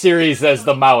World Series as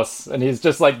the mouse, and he's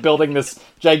just like building this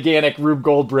gigantic Rube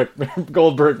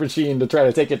Goldberg machine to try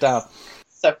to take it down.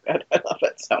 So good. I love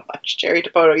it so much. Jerry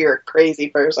Dipoto, you're a crazy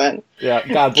person. Yeah,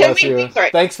 God bless you.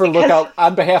 Thanks for Lookout.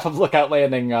 On behalf of Lookout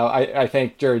Landing, I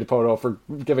thank Jerry Dipoto for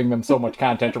giving them so much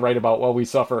content to write about while we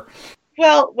suffer.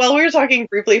 Well, while we were talking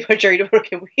briefly about Jerry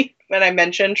Dipoto, when I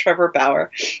mentioned Trevor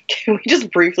Bauer, can we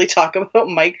just briefly talk about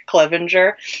Mike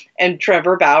Clevenger and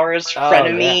Trevor Bauer's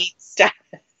frenemy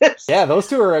status? Yeah, those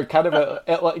two are kind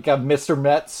of like a Mr.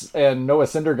 Mets and Noah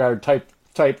Syndergaard type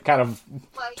type kind of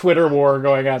Twitter war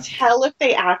going on. Tell if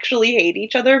they actually hate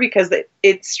each other, because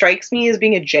it strikes me as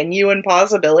being a genuine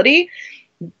possibility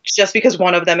just because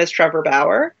one of them is Trevor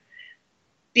Bauer.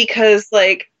 Because,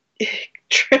 like,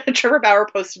 Trevor Bauer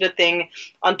posted a thing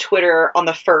on Twitter on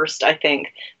the 1st, I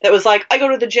think, that was like, I go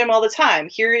to the gym all the time.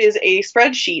 Here is a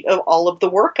spreadsheet of all of the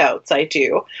workouts I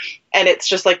do. And it's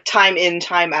just like time in,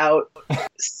 time out.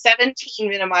 17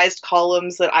 minimized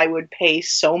columns that I would pay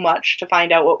so much to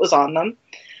find out what was on them.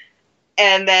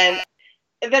 And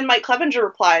then Mike Clevenger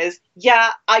replies,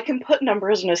 yeah, I can put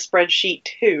numbers in a spreadsheet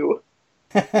too.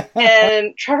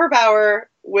 And Trevor Bauer,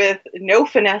 with no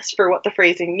finesse for what the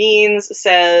phrasing means,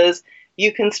 says,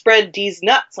 you can spread these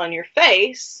nuts on your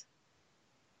face.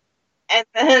 And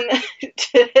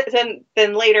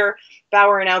then later,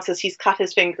 Bauer announces he's cut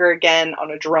his finger again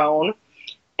on a drone.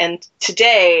 And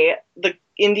today, the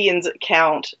Indians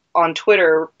account on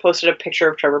Twitter posted a picture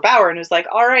of Trevor Bauer and was like,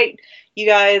 all right, you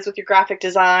guys, with your graphic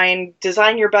design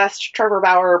your best Trevor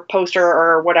Bauer poster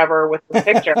or whatever with the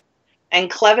picture. And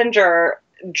Clevenger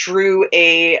drew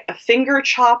a finger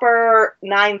chopper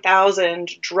 9000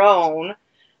 drone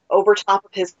over top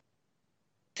of his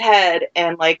head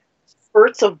and like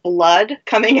spurts of blood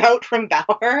coming out from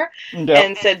Bauer,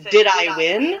 and said, did I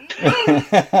win?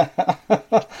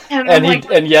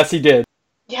 and yes, he did.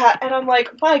 Yeah, and I'm like,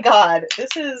 my God,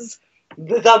 this is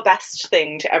the best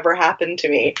thing to ever happen to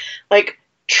me. Like,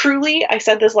 truly, I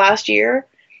said this last year,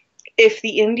 if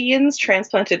the Indians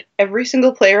transplanted every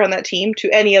single player on that team to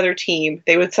any other team,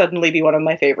 they would suddenly be one of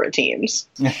my favorite teams.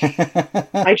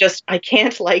 I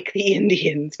can't like the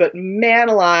Indians, but man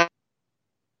alive,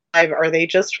 are they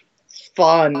just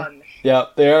fun. Yeah,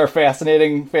 they are a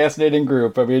fascinating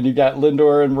group. I mean, you got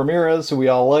Lindor and Ramirez, who we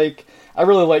all like. I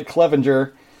really like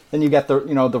Clevenger. Then you got the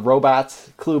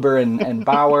robots, Kluber and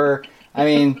Bauer. I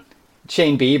mean,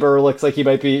 Shane Bieber looks like he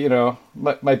might be,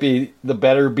 might be the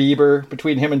better Bieber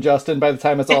between him and Justin by the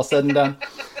time it's all said and done.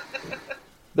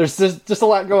 There's just a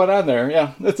lot going on there.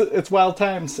 Yeah, it's wild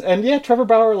times. And yeah, Trevor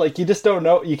Bauer, like, you just don't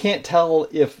know. You can't tell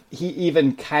if he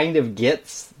even kind of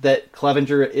gets that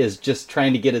Clevenger is just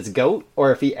trying to get his goat,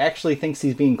 or if he actually thinks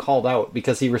he's being called out,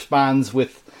 because he responds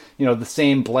with, the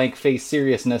same blank-faced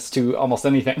seriousness to almost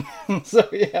anything. So,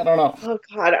 yeah, I don't know. Oh,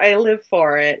 God, I live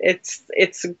for it.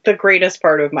 It's the greatest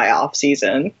part of my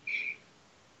off-season.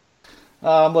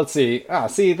 Let's see.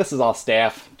 See, this is all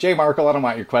staff. Jay Markle, I don't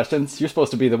want your questions. You're supposed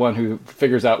to be the one who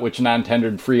figures out which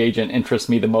non-tendered free agent interests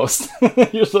me the most.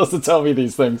 You're supposed to tell me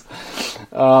these things.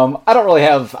 I don't really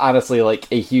have, honestly, like,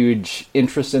 a huge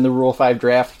interest in the Rule 5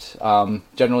 draft.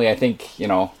 Generally, I think,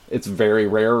 it's very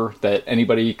rare that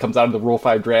anybody comes out of the Rule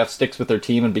 5 draft, sticks with their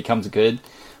team, and becomes good.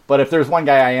 But if there's one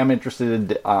guy I am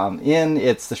interested in,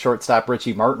 it's the shortstop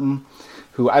Richie Martin,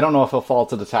 who I don't know if he'll fall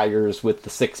to the Tigers with the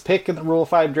 6th pick in the Rule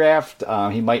 5 draft.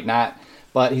 He might not,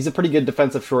 but he's a pretty good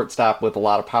defensive shortstop with a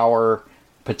lot of power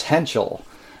potential,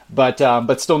 but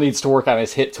still needs to work on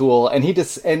his hit tool. And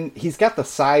he's got the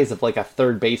size of like a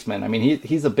third baseman. I mean,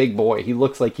 he's a big boy. He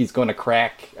looks like he's going to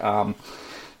crack.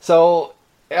 So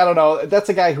I don't know. That's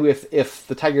a guy who, if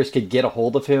the Tigers could get a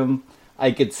hold of him,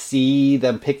 I could see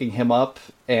them picking him up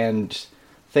and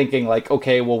thinking like,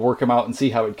 okay, we'll work him out and see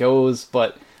how it goes.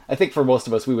 But I think for most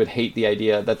of us, we would hate the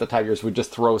idea that the Tigers would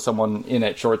just throw someone in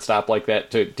at shortstop like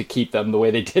that to keep them the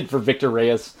way they did for Victor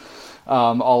Reyes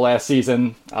all last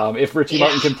season. If Richie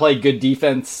Martin can play good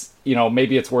defense,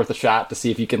 maybe it's worth a shot to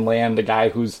see if you can land a guy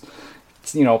who's,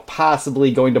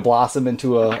 possibly going to blossom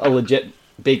into a legit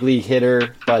big league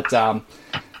hitter.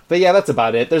 But yeah, that's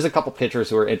about it. There's a couple pitchers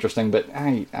who are interesting, but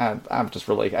I'm just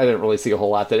I didn't really see a whole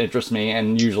lot that interests me,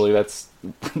 and usually that's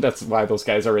why those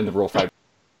guys are in the Rule 5.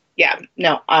 Yeah,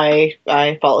 no, I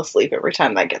fall asleep every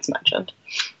time that gets mentioned.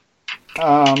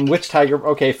 Which Tiger?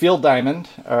 Okay, Field Diamond,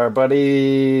 our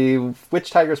buddy. Which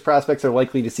Tigers prospects are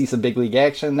likely to see some big league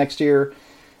action next year?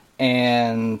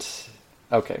 And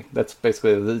okay, that's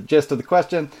basically the gist of the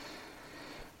question.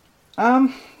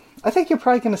 I think you're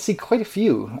probably going to see quite a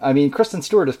few. I mean, Kristen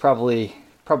Stewart is probably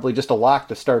just a lock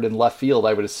to start in left field,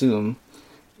 I would assume.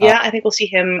 Yeah, I think we'll see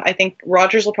him. I think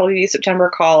Rogers will probably be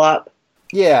September call-up.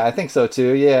 Yeah, I think so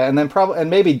too. Yeah, and then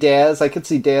maybe Daz. I could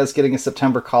see Daz getting a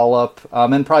September call-up,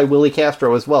 and probably Willie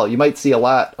Castro as well. You might see a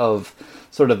lot of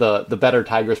sort of the better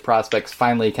Tigers prospects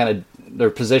finally kind of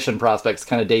their position prospects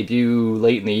kind of debut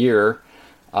late in the year.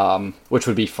 which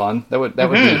would be fun. That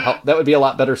would be a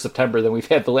lot better September than we've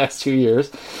had the last 2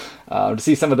 years. To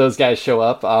see some of those guys show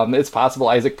up. It's possible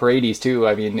Isaac Paredes, too.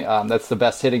 I mean, that's the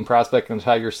best hitting prospect in the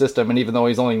Tiger system, and even though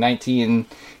he's only 19,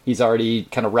 he's already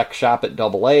kind of wrecked shop at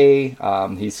Double-A.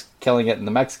 He's killing it in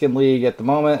the Mexican League at the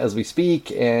moment as we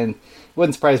speak, and it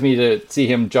wouldn't surprise me to see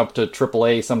him jump to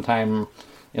Triple-A sometime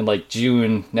in like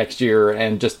June next year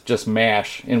and just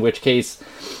mash, in which case,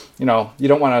 you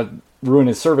don't want to ruin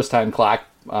his service time clock,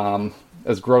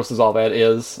 as gross as all that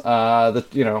is,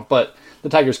 but the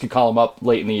Tigers could call him up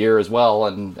late in the year as well,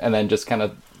 and then just kind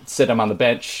of sit him on the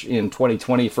bench in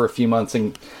 2020 for a few months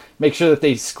and make sure that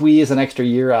they squeeze an extra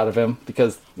year out of him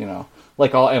because,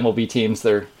 like all MLB teams,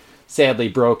 they're sadly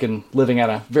broke and living on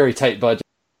a very tight budget.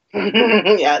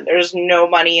 Yeah, there's no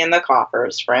money in the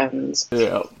coffers, friends.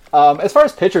 Yeah. As far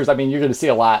as pitchers, I mean, you're going to see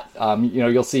a lot.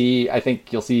 You'll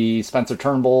see Spencer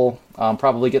Turnbull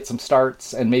probably get some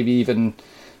starts and maybe even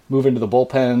move into the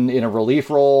bullpen in a relief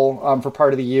role for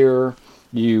part of the year.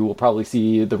 You will probably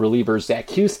see the reliever Zach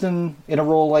Houston in a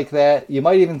role like that. You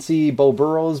might even see Beau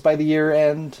Burrows by the year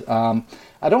end.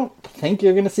 I don't think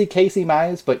you're going to see Casey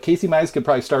Mize, but Casey Mize could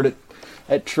probably start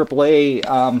at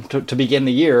AAA to begin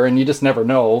the year, and you just never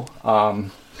know.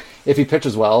 If he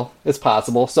pitches well, it's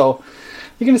possible. So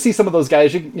you're going to see some of those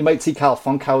guys. You might see Kyle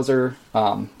Funkhauser.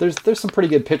 There's some pretty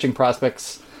good pitching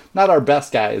prospects. Not our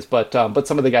best guys, but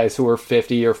some of the guys who are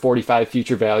 50 or 45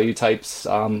 future value types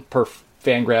per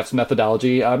Fangraphs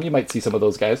methodology. You might see some of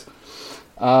those guys.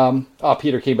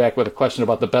 Peter came back with a question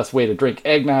about the best way to drink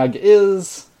eggnog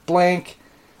is blank.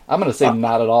 I'm going to say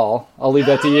not at all. I'll leave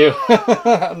that to you.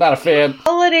 I'm not a fan.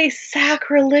 Holiday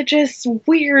sacrilegious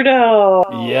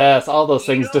weirdo. Yes, all those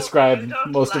things describe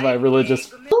most of my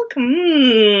religious...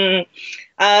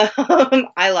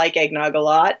 I like eggnog a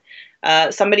lot.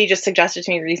 Somebody just suggested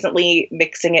to me recently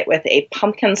mixing it with a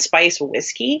pumpkin spice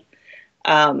whiskey,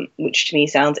 which to me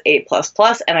sounds A++,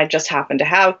 and I just happen to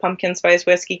have pumpkin spice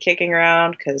whiskey kicking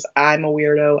around because I'm a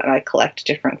weirdo and I collect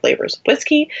different flavors of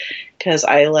whiskey because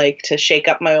I like to shake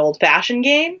up my old-fashioned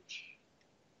game.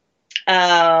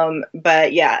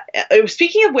 But yeah,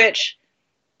 speaking of which,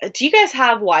 do you guys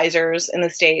have Wiser's in the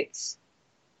States?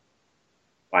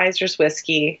 Wiser's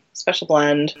whiskey, special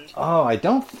blend. Oh, I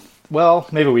don't... Well,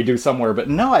 maybe we do somewhere, but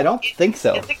no, I don't think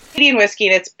so. It's a Canadian whiskey,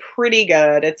 and it's pretty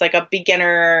good. It's like a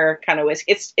beginner kind of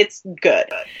whiskey. It's good.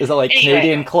 Is it like anyway,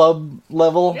 Canadian Club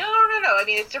level? No. I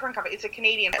mean, it's different company. It's a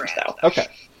Canadian brand, though. Okay.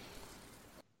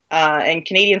 And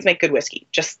Canadians make good whiskey.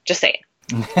 Just saying.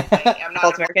 I'm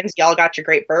not Americans. Y'all got your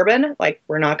great bourbon. Like,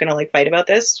 we're not gonna fight about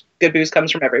this. Good booze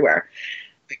comes from everywhere.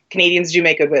 But Canadians do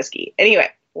make good whiskey. Anyway,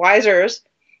 Wiser's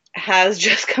has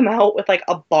just come out with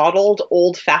a bottled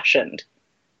old fashioned.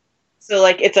 So,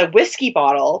 it's a whiskey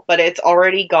bottle, but it's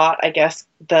already got, I guess,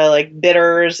 the,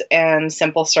 bitters and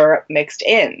simple syrup mixed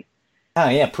in. Oh,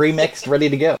 yeah, pre-mixed, ready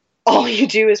to go. All you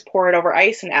do is pour it over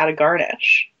ice and add a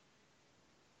garnish.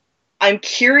 I'm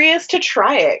curious to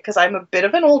try it, because I'm a bit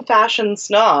of an old-fashioned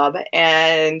snob,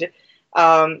 and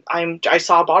I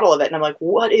saw a bottle of it, and I'm like,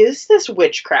 what is this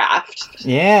witchcraft?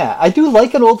 Yeah, I do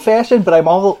like an old-fashioned, but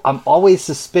I'm always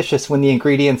suspicious when the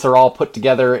ingredients are all put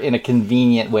together in a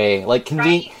convenient way.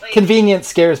 Convenience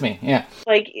scares me, yeah.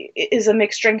 Is a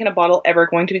mixed drink in a bottle ever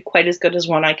going to be quite as good as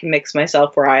one I can mix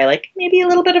myself, where I like maybe a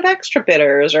little bit of extra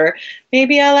bitters, or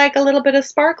maybe I like a little bit of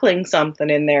sparkling something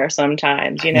in there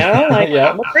sometimes, yeah.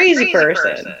 I'm a crazy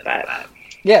person. But...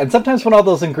 Yeah, and sometimes when all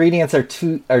those ingredients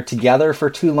are together for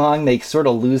too long, they sort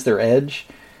of lose their edge.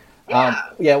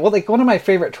 Yeah. One of my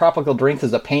favorite tropical drinks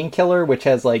is a painkiller, which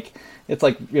has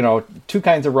two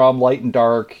kinds of rum, light and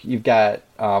dark. You've got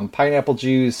pineapple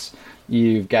juice,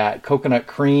 you've got coconut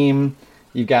cream,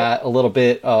 you've got a little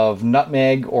bit of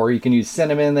nutmeg, or you can use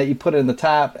cinnamon that you put in the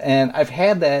top. And I've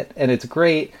had that, and it's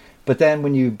great. But then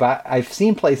when you buy, I've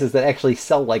seen places that actually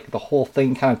sell the whole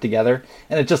thing kind of together,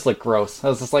 and it just looked gross. I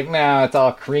was just nah, it's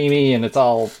all creamy and it's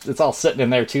all sitting in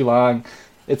there too long.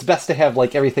 It's best to have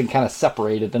everything kind of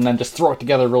separated and then just throw it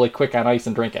together really quick on ice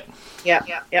and drink it. Yeah.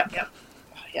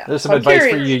 There's some advice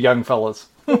for you young fellas,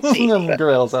 young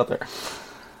girls out there.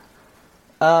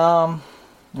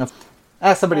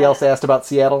 Somebody else asked about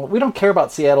Seattle. We don't care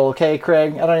about Seattle, okay,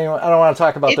 Craig? I don't want to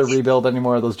talk about the rebuild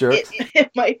anymore, those jerks. It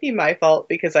might be my fault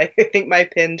because I think my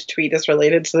pinned tweet is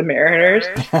related to the Mariners.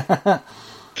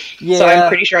 Yeah. So I'm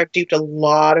pretty sure I've duped a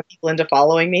lot of people into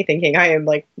following me, thinking I am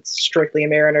strictly a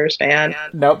Mariners fan.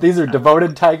 Nope, these are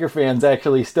devoted Tiger fans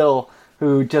actually still,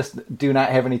 who just do not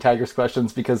have any Tigers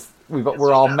questions because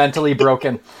we're all mentally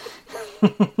broken.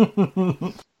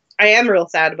 I am real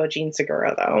sad about Gene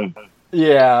Segura, though.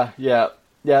 Yeah.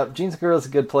 Gene Segura's a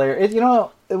good player.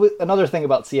 Another thing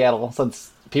about Seattle,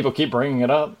 since people keep bringing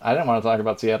it up. I didn't want to talk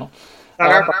about Seattle.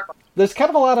 There's kind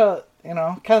of a lot of,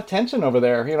 kind of tension over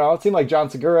there. It seemed like John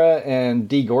Segura and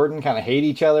Dee Gordon kind of hate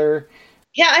each other.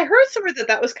 Yeah, I heard somewhere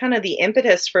that was kind of the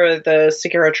impetus for the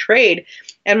Segura trade,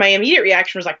 and my immediate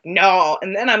reaction was like, no.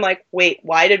 And then I'm like, wait,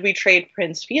 why did we trade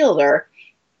Prince Fielder?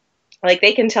 Like,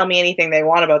 they can tell me anything they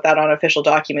want about that on official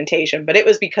documentation, but it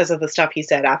was because of the stuff he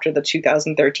said after the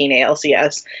 2013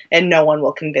 ALCS, and no one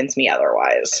will convince me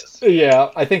otherwise.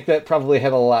 Yeah, I think that probably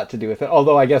had a lot to do with it.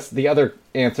 Although I guess the other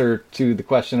answer to the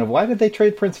question of why did they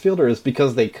trade Prince Fielder is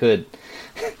because they could.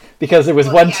 Because there was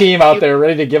one team out there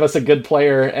ready to give us a good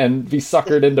player and be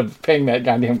suckered into paying that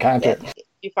goddamn contract. If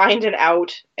you find an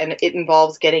out and it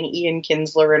involves getting Ian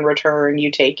Kinsler in return,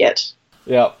 you take it.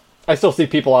 Yeah. I still see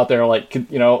people out there like,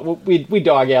 we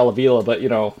dog Al Avila, but,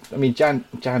 I mean, John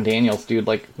Daniels, dude,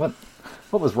 like, what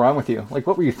was wrong with you? Like,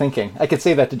 what were you thinking? I could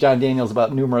say that to John Daniels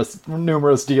about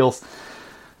numerous deals.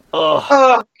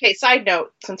 Ugh. Okay, side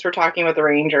note, since we're talking about the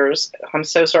Rangers, I'm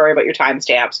so sorry about your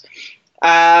timestamps.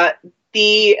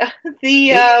 This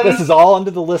is all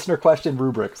under the listener question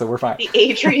rubric, so we're fine. The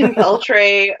Adrian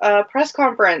Beltre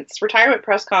retirement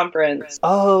press conference.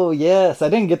 Oh, yes. I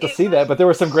didn't get to see that, but there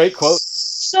were some great quotes.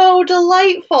 So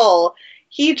delightful.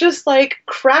 He just,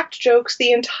 cracked jokes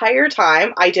the entire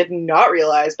time. I did not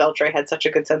realize Beltre had such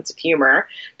a good sense of humor,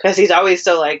 because he's always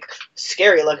so,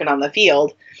 scary looking on the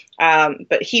field.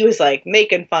 But he was,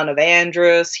 making fun of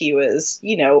Andrus. He was,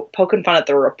 poking fun at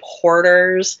the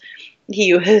reporters.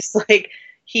 He was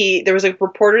there was a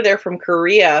reporter there from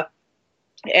Korea,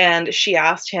 and she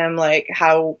asked him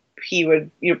how he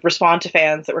would respond to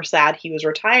fans that were sad he was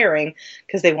retiring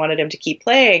because they wanted him to keep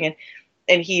playing.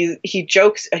 And he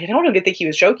jokes, I don't even think he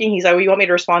was joking. He's like, well, you want me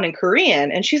to respond in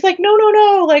Korean? And she's like, no.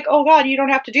 Oh God, you don't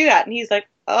have to do that. And he's like,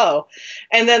 oh.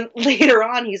 And then later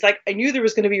on, he's like, I knew there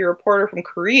was going to be a reporter from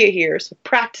Korea here, so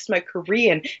practice my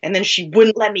Korean. And then she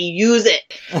wouldn't let me use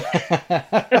it.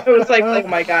 I was like, oh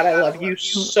my God, I love you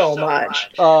so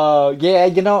much. Yeah,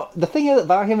 the thing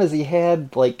about him is he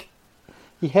had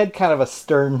kind of a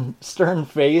stern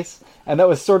face, and that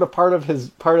was sort of part of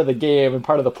the game and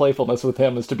part of the playfulness with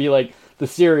him is to be the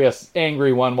serious,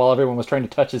 angry one while everyone was trying to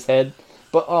touch his head.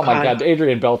 But oh my God,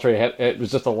 Adrian Beltre it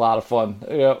was just a lot of fun.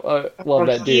 Yeah, I love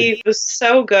that dude. He was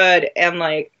so good, and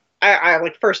I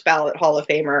first ballot Hall of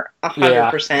Famer,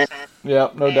 100%. Yeah,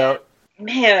 no doubt.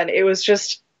 Man, it was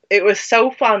so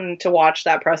fun to watch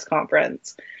that press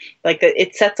conference.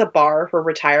 It sets a bar for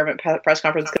retirement press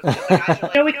conference.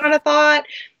 We kind of thought,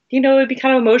 it'd be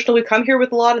kind of emotional. We've come here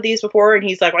with a lot of these before, and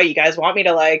he's like, "Well, you guys want me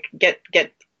to get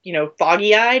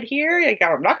foggy-eyed here?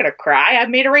 I'm not going to cry.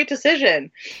 I've made a right decision.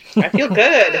 I feel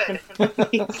good."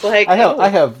 He's like, I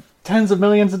have tens of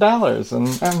millions of dollars, and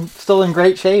I'm still in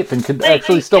great shape, and could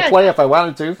actually still play if I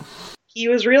wanted to. He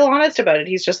was real honest about it.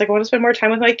 He's just like, I want to spend more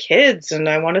time with my kids, and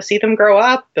I want to see them grow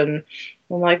up. And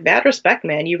I'm like, bad respect,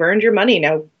 man. You've earned your money.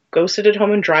 Now go sit at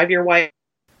home and drive your wife.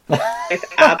 It's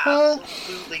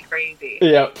absolutely crazy.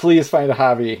 Yeah, please find a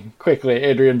hobby quickly,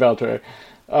 Adrian Beltre.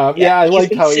 I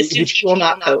like how he will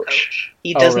not coach.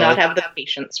 He does not have the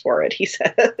patience for it, he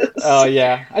says. Oh,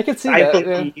 yeah. I could see that. I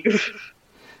believe.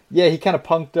 Yeah, he kind of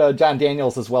punked John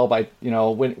Daniels as well by,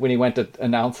 when he went to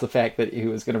announce the fact that he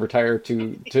was going to retire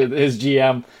to his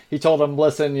GM. He told him,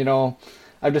 listen,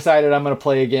 I've decided I'm going to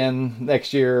play again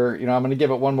next year. I'm going to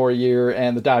give it one more year,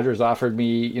 and the Dodgers offered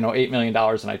me, $8 million,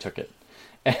 and I took it.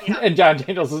 And John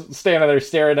Daniels is standing there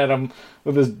staring at him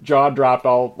with his jaw dropped,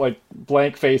 all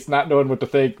blank face, not knowing what to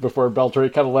think, before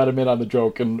Beltre kind of let him in on the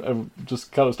joke and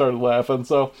just kind of started laughing.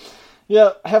 So,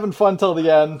 yeah, having fun till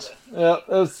the end. Yeah, it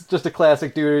was just a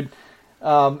classic dude.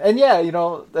 And yeah,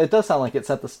 it does sound like it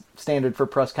set the standard for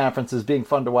press conferences being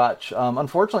fun to watch.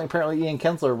 Unfortunately, apparently Ian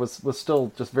Kinsler was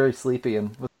still just very sleepy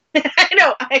and. I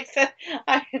know.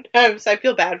 I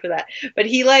feel bad for that, but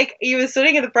he was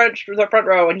sitting in the front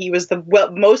row, and he was the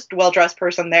most well dressed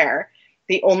person there.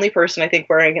 The only person I think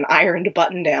wearing an ironed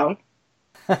button down,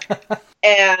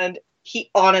 and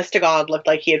he, honest to God, looked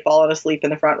like he had fallen asleep in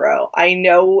the front row. I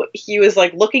know he was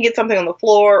looking at something on the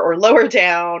floor or lower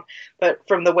down, but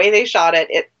from the way they shot it,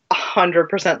 it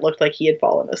 100% looked like he had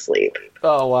fallen asleep.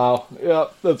 Oh wow, yeah,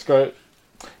 that's great.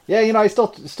 Yeah, I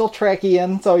still track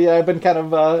Ian, so yeah, I've been kind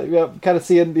of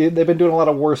seeing they've been doing a lot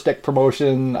of War Stick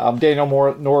promotion.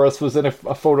 Daniel Norris was in a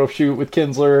photo shoot with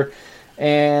Kinsler,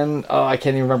 and I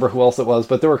can't even remember who else it was,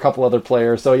 but there were a couple other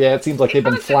players. So yeah, it seems like they've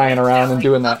been flying around and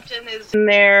doing that. Upton is in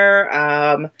there,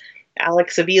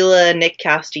 Alex Avila, Nick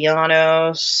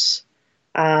Castellanos.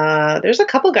 There's a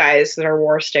couple guys that are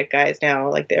War Stick guys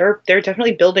now. They're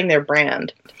definitely building their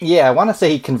brand. Yeah, I want to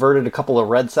say he converted a couple of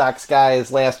Red Sox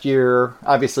guys last year.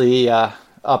 Obviously,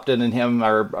 Upton and him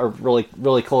are really,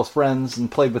 really close friends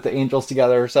and played with the Angels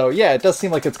together. So, yeah, it does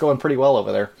seem like it's going pretty well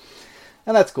over there.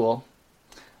 And that's cool.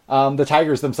 The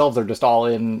Tigers themselves are just all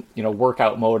in,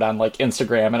 workout mode on, like,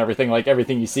 Instagram and everything. Like,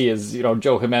 everything you see is,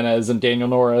 Joe Jimenez and Daniel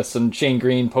Norris and Shane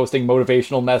Green posting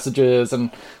motivational messages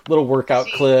and little workout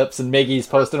clips, and Miggy's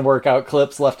posting workout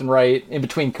clips left and right in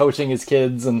between coaching his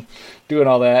kids and doing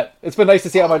all that. It's been nice to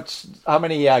see how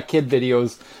many kid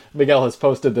videos Miguel has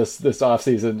posted this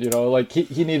offseason. Like,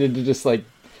 he needed to just, like,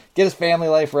 get his family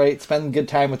life right, spend good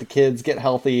time with the kids, get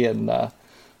healthy, and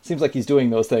seems like he's doing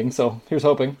those things, so here's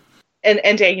hoping.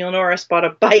 And Daniel Norris bought a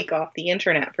bike off the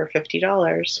internet for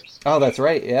 $50. Oh, that's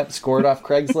right. Yep, scored off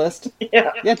Craigslist.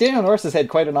 Yeah. Yeah, Daniel Norris has had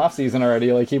quite an off-season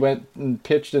already. Like, he went and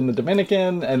pitched in the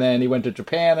Dominican, and then he went to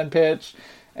Japan and pitched,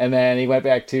 and then he went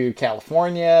back to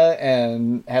California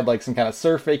and had, like, some kind of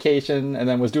surf vacation, and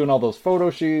then was doing all those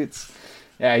photo shoots.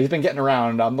 Yeah, he's been getting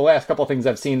around. The last couple of things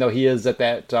I've seen, though, he is at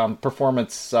that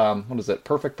performance, what is it,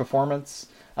 Perfect Performance?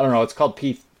 I don't know, it's called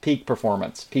Peak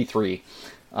Performance, P3.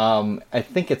 I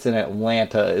think it's in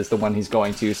Atlanta is the one he's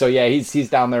going to. So yeah, he's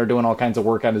down there doing all kinds of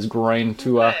work on his groin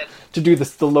to do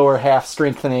the lower half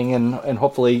strengthening and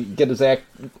hopefully get his act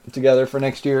together for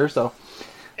next year. So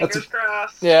fingers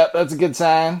crossed. Yeah, that's a good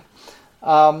sign.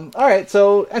 All right,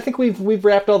 so I think we've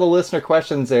wrapped all the listener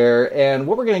questions there, and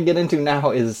what we're going to get into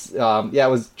now is, I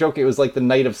was joking, it was like the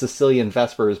night of Sicilian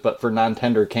Vespers, but for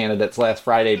non-tender candidates last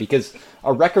Friday, because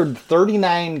a record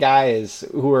 39 guys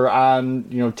who were on,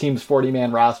 teams'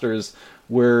 40-man rosters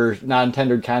were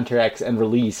non-tendered contracts and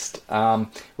released,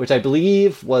 which I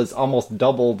believe was almost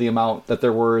double the amount that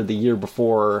there were the year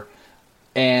before,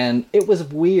 and it was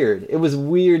weird. It was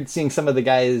weird seeing some of the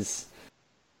guys.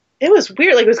 It was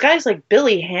weird. Like, it was guys like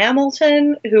Billy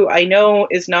Hamilton, who I know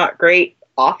is not great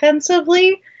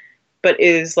offensively, but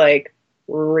is, like,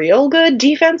 real good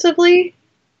defensively.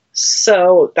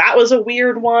 So that was a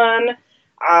weird one.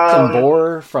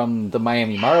 Bohr from the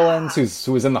Miami Marlins,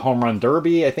 who was in the Home Run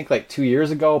Derby, I think, like 2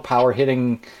 years ago, power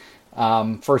hitting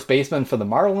first baseman for the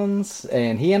Marlins,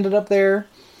 and he ended up there.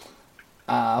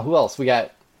 Who else?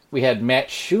 We had Matt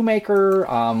Shoemaker,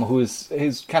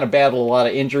 who's kind of battled a lot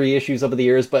of injury issues over the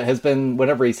years, but has been,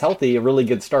 whenever he's healthy, a really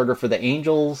good starter for the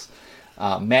Angels.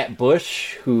 Matt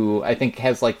Bush, who I think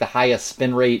has like the highest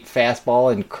spin rate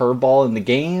fastball and curveball in the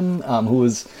game, who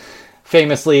was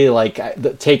famously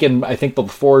taken, I think,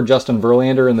 before Justin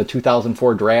Verlander in the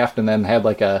 2004 draft, and then had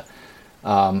like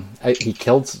he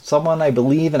killed someone, I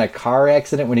believe, in a car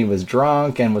accident when he was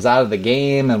drunk and was out of the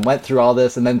game and went through all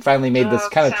this and then finally made this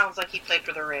kind of... Sounds like he played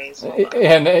for the Rays.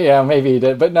 And yeah, maybe he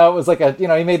did. But no, it was like he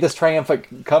made this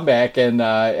triumphant comeback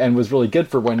and was really good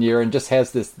for 1 year and just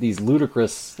has these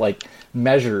ludicrous, like,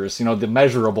 measures, the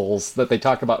measurables that they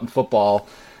talk about in football,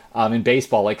 in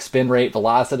baseball, like spin rate,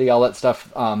 velocity, all that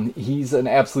stuff. He's an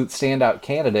absolute standout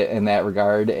candidate in that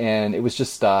regard, and it was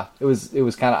just, it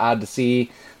was kind of odd to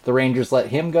see the Rangers let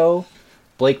him go.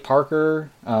 Blake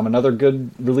Parker, another good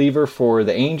reliever for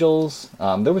the Angels.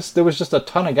 There was just a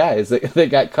ton of guys that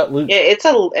got cut loose. Yeah,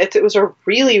 it was a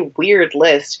really weird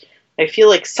list. I feel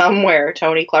like somewhere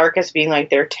Tony Clark is being like,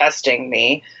 they're testing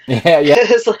me. Yeah.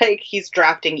 Because like he's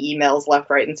drafting emails left,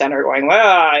 right, and center, going,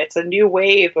 "Well, it's a new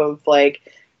wave of like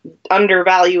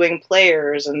undervaluing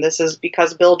players, and this is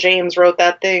because Bill James wrote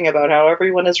that thing about how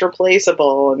everyone is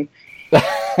replaceable." And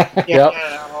yep.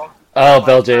 Oh,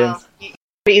 Bill James.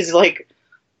 He's like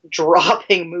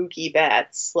dropping Mookie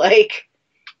Betts. Like,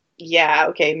 yeah,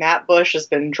 okay, Matt Bush has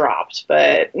been dropped,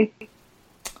 but...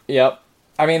 Yep.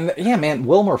 I mean, yeah, man,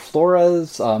 Wilmer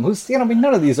Flores, who's,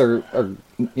 none of these are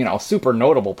super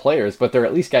notable players, but they're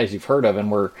at least guys you've heard of and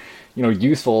were,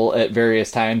 useful at various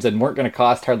times and weren't going to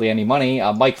cost hardly any money.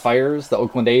 Mike Fiers, the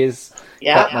Oakland A's,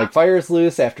 cut Mike Fiers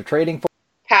loose after trading for...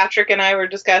 Patrick and I were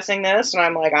discussing this, and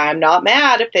I'm like, I'm not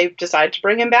mad if they decide to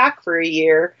bring him back for a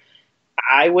year.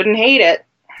 I wouldn't hate it.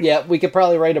 Yeah, we could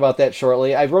probably write about that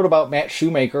shortly. I wrote about Matt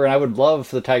Shoemaker, and I would love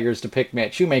for the Tigers to pick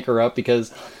Matt Shoemaker up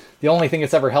because the only thing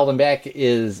that's ever held him back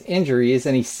is injuries,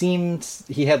 and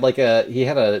he had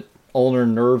a ulnar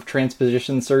nerve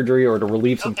transposition surgery or to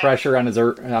relieve some pressure on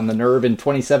the nerve in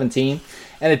 2017,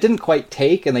 and it didn't quite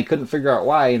take, and they couldn't figure out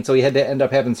why, and so he had to end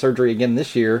up having surgery again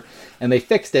this year, and they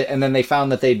fixed it, and then they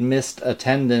found that they'd missed a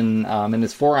tendon in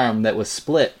his forearm that was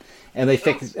split, and they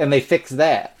fixed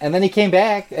that, and then he came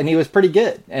back, and he was pretty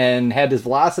good, and had his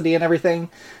velocity and everything.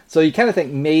 So you kind of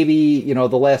think maybe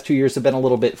the last 2 years have been a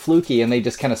little bit fluky, and they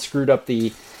just kind of screwed up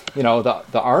the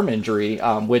arm injury,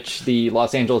 which the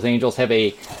Los Angeles Angels have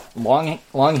a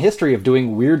long history of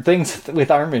doing weird things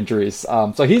with arm injuries.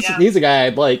 So he's a guy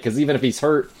I'd like, because even if he's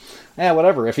hurt,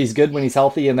 whatever. If he's good when he's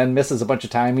healthy and then misses a bunch of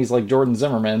time, he's like Jordan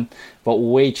Zimmerman, but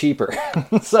way cheaper.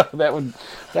 So that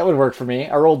would work for me.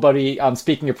 Our old buddy,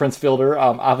 speaking of Prince Fielder,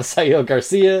 Avisail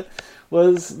Garcia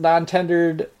was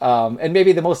non-tendered. And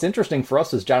maybe the most interesting for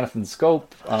us was Jonathan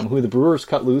Schoop, who the Brewers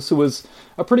cut loose, who was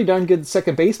a pretty darn good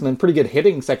second baseman, pretty good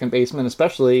hitting second baseman,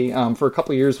 especially for a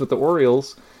couple of years with the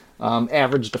Orioles.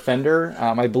 Average defender.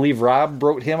 I believe Rob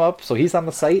wrote him up, so he's on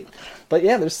the site. But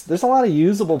yeah, there's a lot of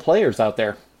usable players out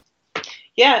there.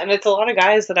 Yeah, and it's a lot of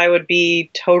guys that I would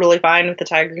be totally fine with the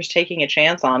Tigers taking a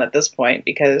chance on at this point,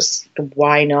 because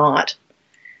why not?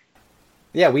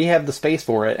 Yeah, we have the space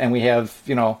for it, and we have,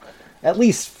 at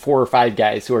least 4 or 5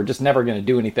 guys who are just never going to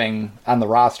do anything on the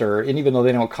roster, and even though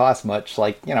they don't cost much,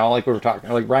 like we were talking,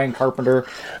 like Ryan Carpenter,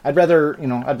 I'd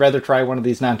rather try one of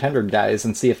these non-tendered guys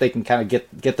and see if they can kind of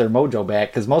get their mojo back,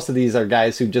 because most of these are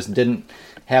guys who just didn't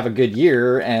have a good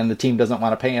year, and the team doesn't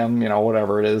want to pay them,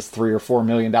 whatever it is, $3 or $4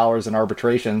 million in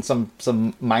arbitration,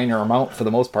 some minor amount for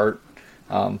the most part.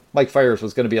 Mike Fiers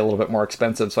was going to be a little bit more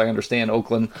expensive, so I understand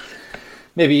Oakland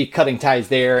maybe cutting ties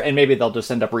there, and maybe they'll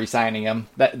just end up re-signing him.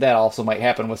 That also might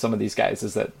happen with some of these guys,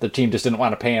 is that the team just didn't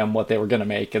want to pay him what they were going to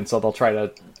make, and so they'll try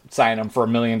to sign him for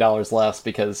 $1 million less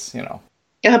because, Yeah,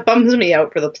 it bums me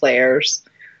out for the players.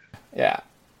 Yeah.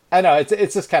 I know,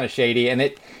 it's just kind of shady, and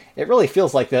it really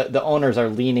feels like the owners are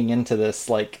leaning into this,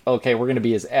 like, okay, we're going to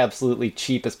be as absolutely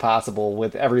cheap as possible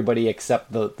with everybody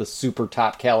except the super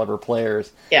top caliber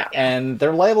players. Yeah. And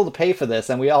they're liable to pay for this,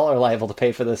 and we all are liable to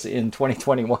pay for this in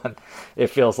 2021, it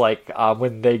feels like,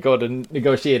 when they go to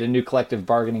negotiate a new collective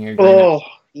bargaining agreement. Oh,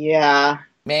 yeah.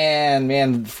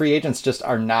 Man, free agents just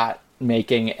are not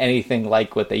making anything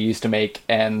like what they used to make,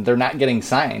 and they're not getting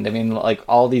signed. I mean, like,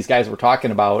 all these guys we're talking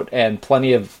about, and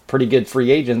plenty of pretty good free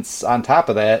agents on top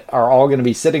of that, are all going to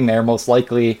be sitting there most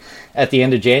likely at the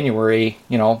end of January,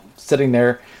 sitting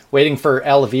there waiting for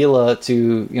Al Avila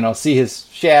to, see his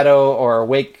shadow or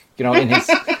wake, in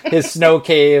his snow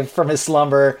cave from his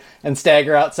slumber and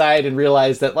stagger outside and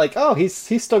realize that, like, oh, he's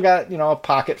still got, a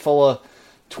pocket full of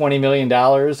 $20 million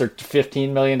or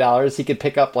 $15 million. He could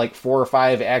pick up like 4 or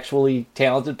 5 actually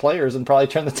talented players and probably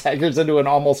turn the Tigers into an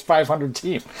almost 500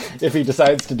 team if he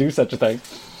decides to do such a thing.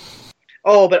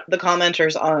 Oh, but the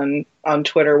commenters on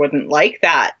Twitter wouldn't like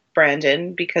that,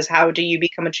 Brandon, because how do you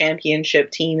become a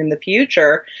championship team in the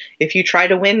future if you try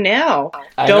to win now?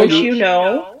 Don't you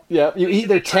know? Yeah, you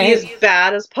either tank as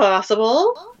bad as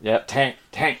possible. Yep, tank.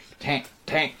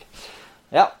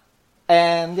 Yep.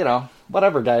 And,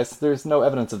 whatever, guys. There's no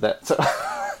evidence of that. So,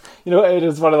 it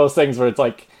is one of those things where it's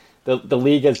like the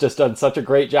league has just done such a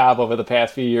great job over the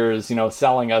past few years,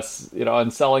 selling us,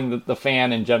 and selling the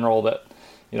fan in general that,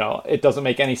 it doesn't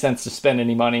make any sense to spend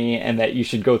any money, and that you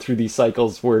should go through these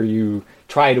cycles where you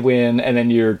try to win and then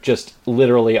you're just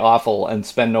literally awful and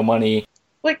spend no money.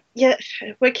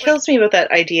 What kills me about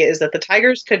that idea is that the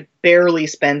Tigers could barely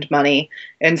spend money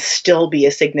and still be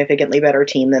a significantly better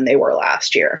team than they were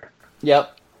last year.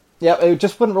 Yep. Yeah, it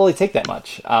just wouldn't really take that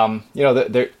much.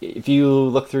 If you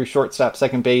look through shortstop,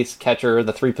 second base, catcher,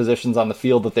 the 3 positions on the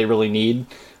field that they really need,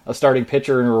 a starting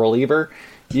pitcher and a reliever,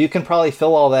 you can probably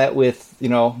fill all that with,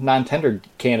 non-tendered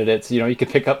candidates. You could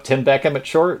pick up Tim Beckham at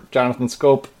short, Jonathan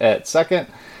Schoop at second,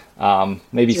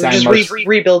 maybe sign just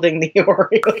rebuilding the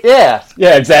Orioles.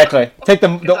 Yeah, exactly. Take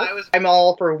them. I'm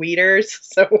all for Weeders,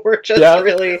 so we're just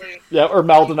really... Yeah, or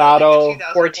Maldonado.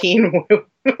 2014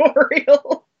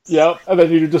 Orioles. Yep, and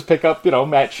then you just pick up,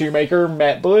 Matt Shoemaker,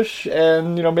 Matt Bush,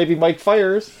 and, maybe Mike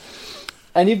Fiers,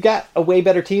 and you've got a way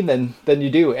better team than you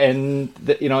do. And,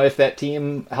 if that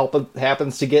team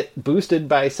happens to get boosted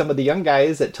by some of the young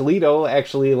guys at Toledo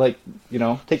actually,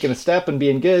 taking a step and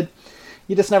being good,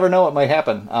 you just never know what might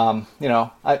happen. I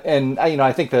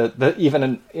think that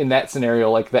even in that scenario,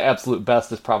 like, the absolute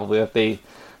best is probably that they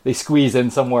squeeze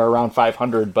in somewhere around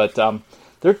 500, but...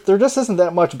 There just isn't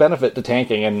that much benefit to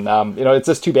tanking, and it's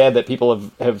just too bad that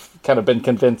people have kind of been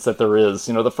convinced that there is.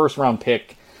 The first round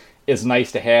pick is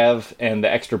nice to have, and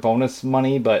the extra bonus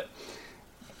money, but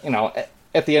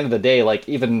at the end of the day, like,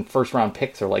 even first round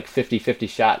picks are like 50-50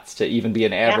 shots to even be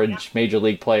an average major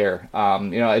league player.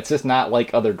 It's just not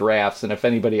like other drafts, and if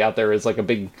anybody out there is like a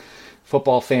big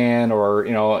football fan or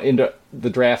into the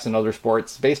drafts and other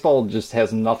sports, baseball just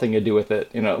has nothing to do with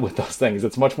it, with those things.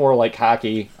 It's much more like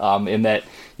hockey, in that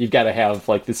you've got to have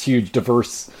like this huge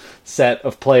diverse set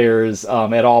of players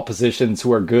at all positions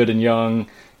who are good and young,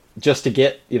 just to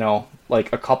get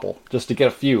like a couple, just to get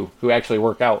a few who actually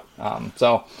work out.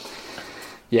 So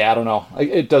yeah, I don't know,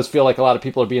 it does feel like a lot of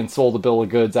people are being sold a bill of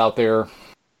goods out there.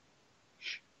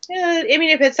 Yeah, I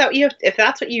mean, if that's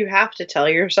what you have to tell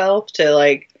yourself to,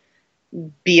 like,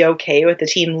 be okay with the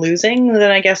team losing,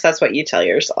 then I guess that's what you tell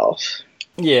yourself.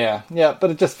 Yeah, but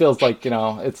it just feels like,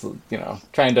 it's,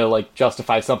 trying to, like,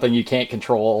 justify something you can't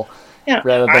control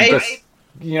rather than just,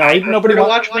 nobody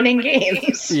wants to watch winning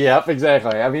games. Yep,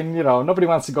 exactly. I mean, nobody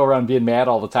wants to go around being mad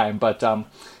all the time, but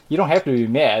you don't have to be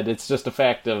mad. It's just a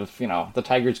fact of, the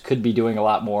Tigers could be doing a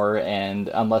lot more, and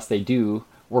unless they do,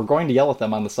 we're going to yell at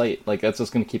them on the site. Like, that's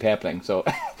just going to keep happening. So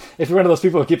if you're one of those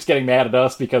people who keeps getting mad at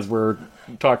us because we're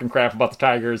talking crap about the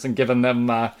Tigers and giving them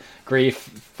grief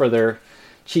for their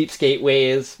cheapskate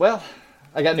ways, well,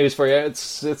 I got news for you.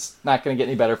 It's not going to get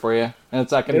any better for you, and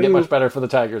it's not going to get much better for the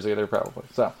Tigers either, probably.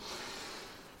 So,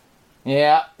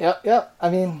 yeah. I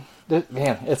mean,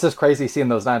 man, it's just crazy seeing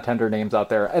those non-tender names out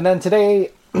there. And then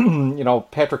today,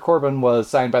 Patrick Corbin was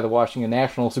signed by the Washington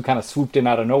Nationals, who kind of swooped in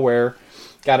out of nowhere,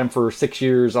 got him for 6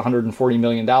 years, $140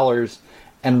 million,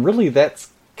 and really that's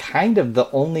kind of the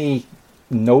only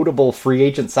notable free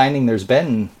agent signing there's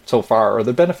been so far. Or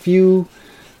there've been a few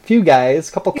guys,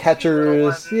 a couple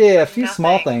catchers, a few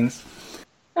small things.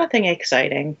 Nothing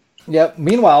exciting. Yep.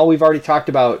 Meanwhile, we've already talked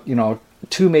about,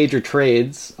 2 major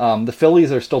trades. The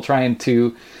Phillies are still trying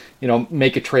to,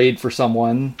 make a trade for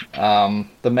someone.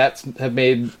 The Mets have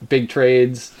made big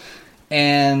trades,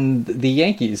 and the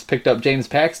Yankees picked up James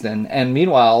Paxton. And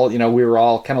meanwhile, we were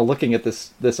all kind of looking at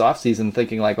this offseason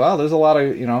thinking like, well, there's a lot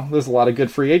of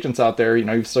good free agents out there.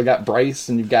 You've still got Bryce,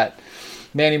 and you've got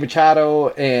Manny Machado,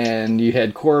 and you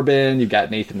had Corbin, you've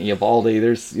got Nathan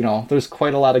Eovaldi. There's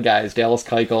quite a lot of guys. Dallas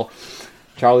Keuchel,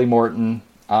 Charlie Morton,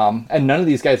 and none of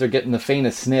these guys are getting the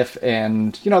faintest sniff.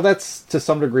 And that's to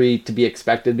some degree to be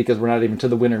expected because we're not even to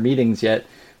the winter meetings yet.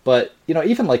 But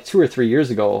even like 2 or 3 years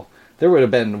ago, there would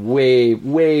have been way,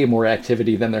 way more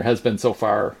activity than there has been so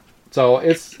far. So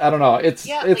I don't know, it's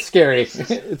scary.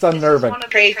 It's unnerving. One of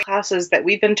the trade classes that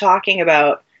we've been talking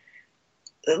about.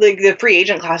 Like the free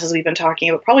agent classes we've been talking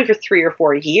about probably for 3 or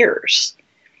 4 years.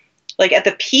 Like at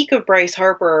the peak of Bryce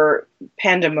Harper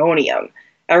pandemonium,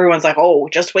 everyone's like, oh,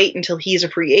 just wait until he's a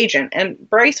free agent. And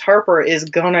Bryce Harper is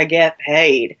gonna get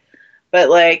paid.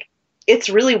 But like, it's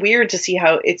really weird to see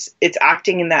how it's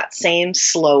acting in that same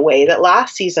slow way that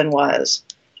last season was.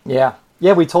 Yeah,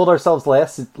 we told ourselves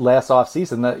last off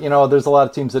season that, there's a lot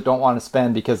of teams that don't want to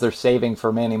spend because they're saving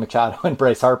for Manny Machado and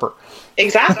Bryce Harper.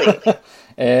 Exactly.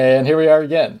 And here we are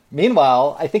again.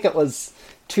 Meanwhile, I think it was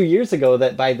 2 years ago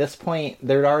that by this point,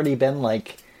 there'd already been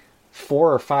like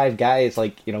 4 or 5 guys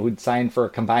who'd signed for a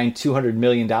combined $200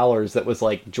 million that was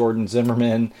like Jordan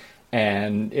Zimmerman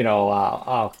and,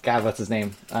 oh God, what's his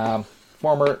name? The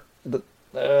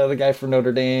guy from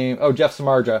Notre Dame. Oh, Jeff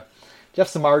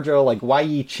Samardzija. Like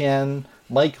Y.E. Chen,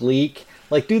 Mike Leake.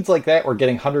 Like dudes like that were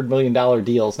getting $100 million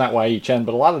deals. Not Y.E. Chen,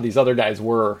 but a lot of these other guys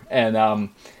were. And,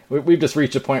 we've just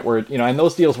reached a point where, and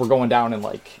those deals were going down in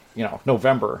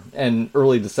November and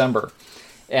early December.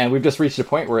 And we've just reached a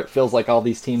point where it feels like all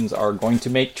these teams are going to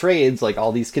make trades. Like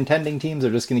all these contending teams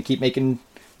are just going to keep making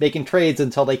trades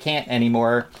until they can't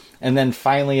anymore. And then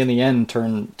finally in the end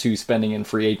turn to spending in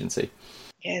free agency.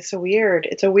 Yeah, it's a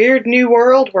weird new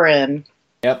world we're in.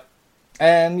 Yep.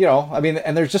 And,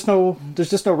 and there's just no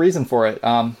reason for it.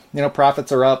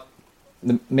 Profits are up.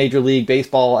 The Major League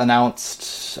Baseball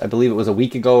announced, I believe it was a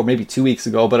week ago or maybe 2 weeks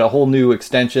ago, but a whole new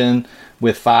extension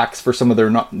with Fox for some of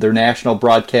their national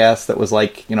broadcasts that was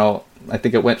like, I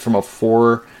think it went from a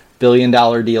 $4 billion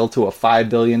deal to a $5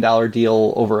 billion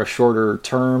deal over a shorter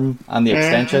term on the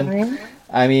extension. Mm-hmm.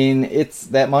 I mean,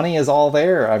 that money is all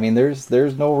there. I mean, there's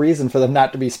no reason for them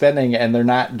not to be spending, and they're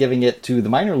not giving it to the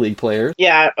minor league players.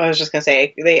 Yeah, I was just gonna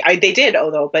say they did,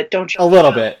 although, but don't you? A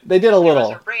little bit. They did a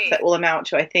little. That will amount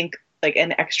to, I think, like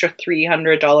an extra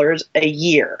 $300 a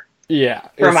year. Yeah,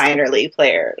 for minor league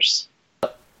players.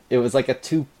 It was like a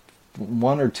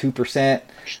 1 or 2%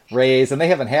 raise, and they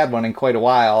haven't had one in quite a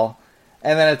while.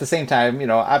 And then at the same time,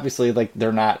 obviously, like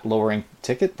they're not lowering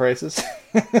ticket prices.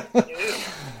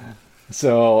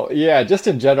 So yeah, just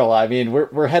in general, I mean,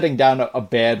 we're heading down a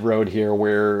bad road here,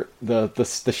 where the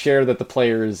share that the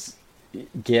players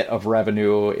get of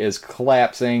revenue is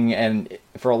collapsing, and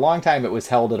for a long time it was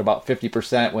held at about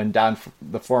 50% when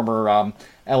the former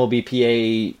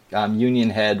LBPA union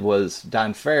head was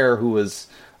Don Fair, who was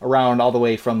around all the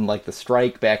way from like the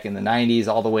strike back in the 90s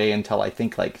all the way until I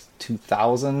think like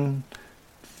 2000.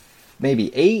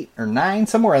 Maybe 8 or 9,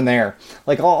 somewhere in there.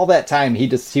 Like all that time,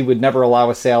 he would never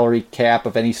allow a salary cap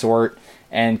of any sort,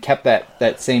 and kept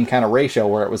that same kind of ratio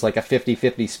where it was like a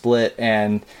 50-50 split.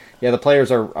 And yeah, the players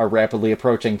are rapidly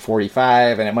approaching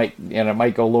 45, and it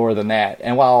might go lower than that.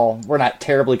 And while we're not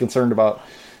terribly concerned about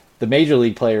the major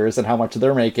league players and how much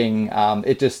they're making,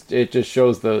 it just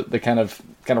shows the kind of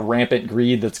rampant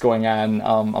greed that's going on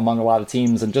among a lot of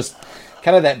teams, and just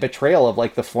kind of that betrayal of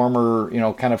like the former,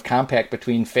 kind of compact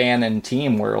between fan and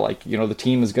team, where like, the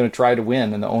team is going to try to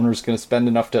win and the owner's going to spend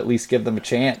enough to at least give them a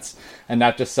chance, and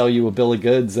not just sell you a bill of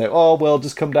goods that, oh, well,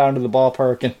 just come down to the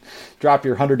ballpark and drop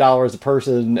your $100 a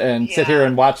person and sit here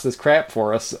and watch this crap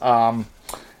for us.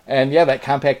 And yeah, that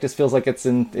compact just feels like it's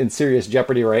in serious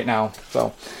jeopardy right now.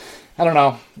 So I don't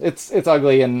know. It's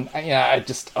ugly, and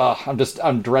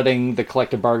I'm dreading the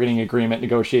collective bargaining agreement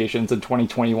negotiations in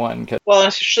 2021. Well,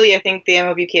 especially I think the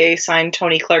MLBPA signed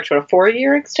Tony Clark to a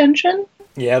 4-year extension.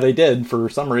 Yeah, they did for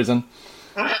some reason,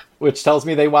 which tells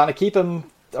me they want to keep him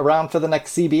around for the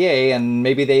next CBA, and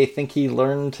maybe they think he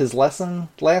learned his lesson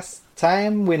last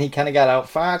time when he kind of got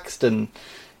outfoxed and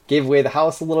gave away the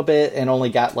house a little bit and only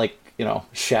got like,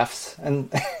 chefs and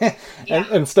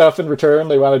and stuff in return.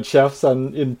 They wanted chefs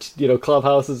in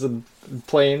clubhouses and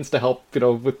planes to help,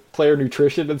 with player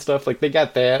nutrition and stuff. Like, they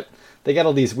got that. They got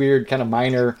all these weird kind of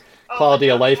minor quality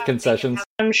of life concessions.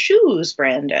 Shoes,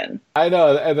 Brandon. I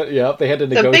know. And, they had to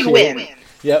negotiate. It's a big win.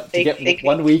 Yep. To get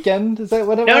one weekend. Is that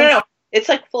what it was? No. It's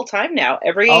like full time now.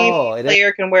 Every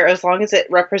player can wear, as long as it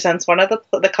represents one of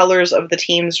the colors of the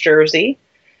team's jersey.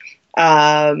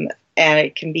 And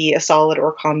it can be a solid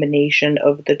or combination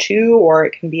of the two, or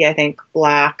it can be, I think,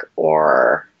 black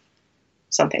or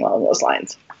something along those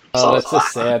lines. Oh, that's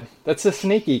just sad. That's just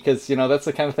sneaky, because, that's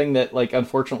the kind of thing that, like,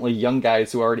 unfortunately, young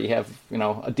guys who already have,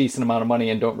 a decent amount of money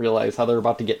and don't realize how they're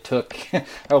about to get took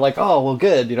are like, oh, well,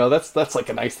 good. That's like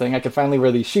a nice thing. I can finally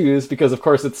wear these shoes, because, of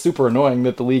course, it's super annoying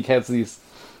that the league has these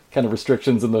kind of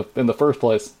restrictions in the first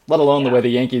place, let alone the way the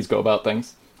Yankees go about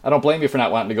things. I don't blame you for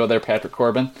not wanting to go there, Patrick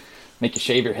Corbin. Make you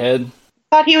shave your head.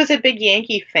 I thought he was a big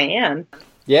Yankee fan.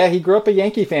 Yeah, he grew up a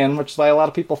Yankee fan, which is why a lot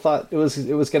of people thought it was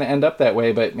going to end up that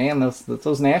way. But man,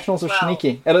 those Nationals are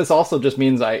sneaky. And this also just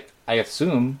means I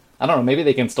assume, I don't know, maybe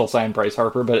they can still sign Bryce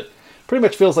Harper, but it pretty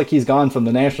much feels like he's gone from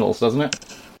the Nationals, doesn't it?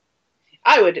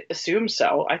 I would assume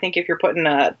so. I think if you're putting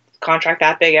a contract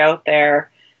that big out there,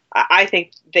 I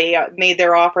think they made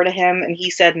their offer to him and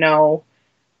he said no.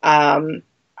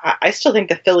 I still think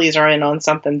the Phillies are in on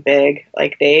something big.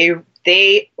 Like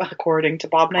they, according to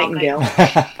Bob Nightingale,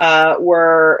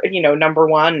 were, number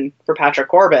one for Patrick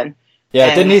Corbin. Yeah,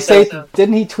 and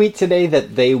didn't he tweet today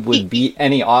that they would beat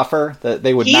any offer, that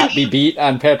they would not be beat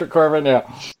on Patrick Corbin?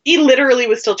 Yeah. He literally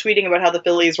was still tweeting about how the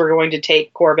Phillies were going to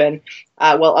take Corbin,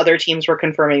 while other teams were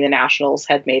confirming the Nationals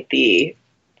had made the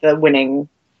winning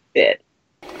bid.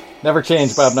 Never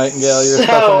change, Bob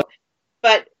Nightingale.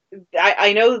 But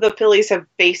I know the Phillies have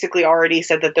basically already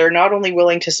said that they're not only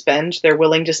willing to spend, they're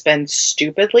willing to spend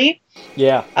stupidly.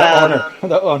 Yeah,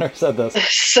 the owner said this.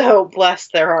 So bless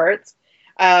their hearts.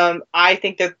 I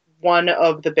think that one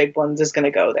of the big ones is going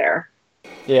to go there.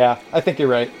 Yeah, I think you're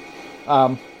right.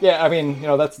 Yeah, I mean,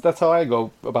 that's how I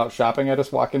go about shopping. I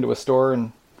just walk into a store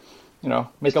and,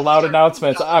 make a loud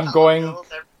announcement. I'm going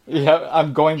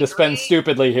to spend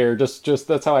stupidly here. Just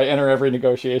that's how I enter every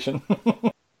negotiation.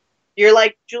 You're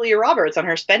like Julia Roberts on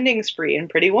her spending spree in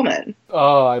Pretty Woman.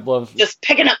 Oh, I love just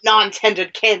picking up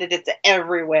non-tendered candidates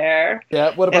everywhere.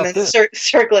 Yeah, what about this? And then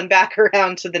circling back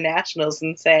around to the Nationals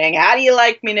and saying, "How do you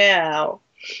like me now?"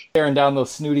 Staring down those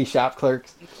snooty shop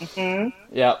clerks. Mm-hmm.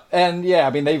 Yeah, and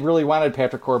I mean, they really wanted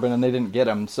Patrick Corbin and they didn't get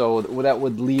him, so that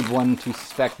would lead one to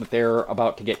suspect that they're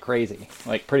about to get crazy,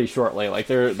 like pretty shortly. Like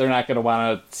they're not going to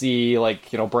want to see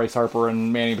Bryce Harper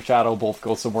and Manny Machado both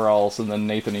go somewhere else, and then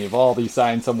Nathan Eovaldi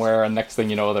sign somewhere, and next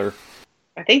thing you know, they're.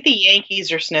 I think the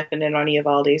Yankees are sniffing in on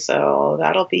Eovaldi, so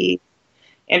that'll be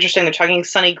interesting. They're talking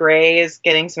Sonny Gray is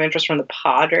getting some interest from the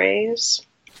Padres.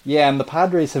 Yeah, and the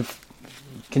Padres have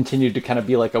continued to kind of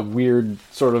be like a weird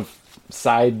sort of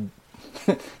side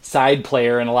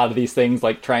player in a lot of these things,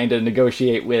 like trying to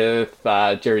negotiate with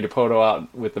Jerry Dipoto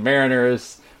out with the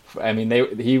Mariners. I mean,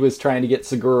 he was trying to get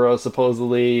Segura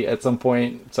supposedly at some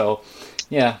point. So,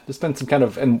 yeah, there's been some kind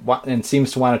of and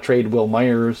seems to want to trade Will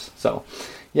Myers. So,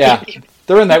 yeah,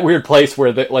 they're in that weird place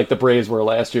where the Braves were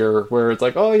last year, where it's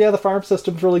like, oh yeah, the farm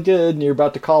system's really good, and you're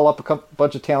about to call up a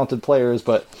bunch of talented players,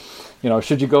 but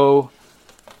should you go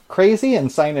crazy and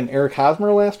sign an Eric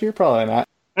Hosmer last year? Probably not.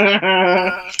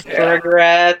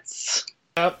 Regrets.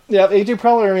 Yeah, AJ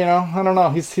Preller, I don't know.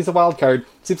 He's a wild card.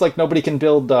 Seems like nobody can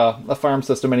build a farm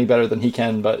system any better than he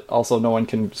can, but also no one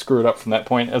can screw it up from that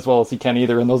point as well as he can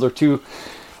either. And those are two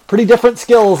pretty different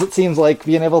skills, it seems like,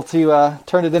 being able to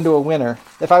turn it into a winner.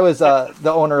 If I was the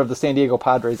owner of the San Diego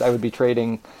Padres, I would be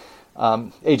trading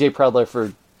AJ Preller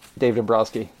for Dave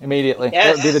Dombrowski immediately. Yes.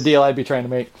 That would be the deal I'd be trying to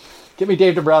make. Get me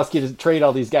Dave Dombrowski to trade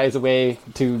all these guys away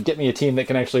to get me a team that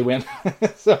can actually win.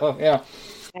 So, yeah.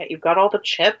 Yeah, you've got all the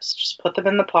chips. Just put them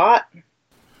in the pot.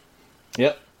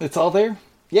 Yep, it's all there.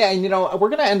 Yeah, and we're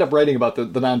going to end up writing about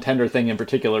the non-tender thing in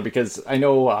particular because I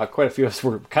know quite a few of us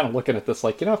were kind of looking at this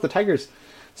like, if the Tigers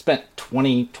spent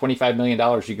 $25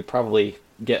 million, you could probably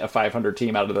get a 500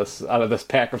 team out of this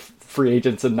pack of free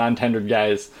agents and non-tendered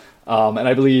guys. And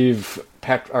I believe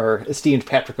our esteemed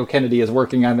Patrick O'Kennedy is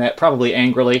working on that, probably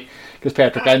angrily, because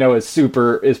Patrick, I know, is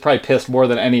probably pissed more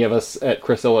than any of us at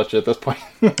Chris Ilitch at this point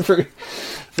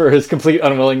for his complete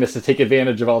unwillingness to take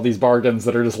advantage of all these bargains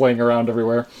that are just laying around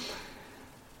everywhere.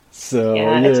 So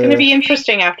yeah, it's going to be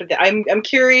interesting after that. I'm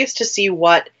curious to see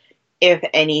what, if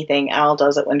anything, Al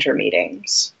does at winter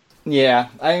meetings. Yeah,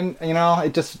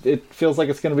 it feels like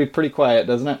it's going to be pretty quiet,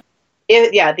 doesn't it?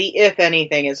 The if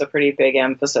anything is a pretty big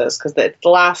emphasis because the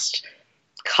last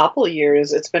couple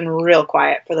years it's been real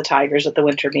quiet for the Tigers at the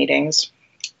winter meetings.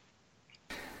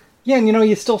 Yeah, and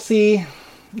you still see,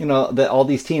 that all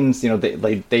these teams,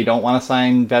 they don't want to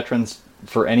sign veterans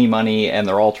for any money, and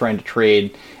they're all trying to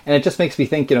trade, and it just makes me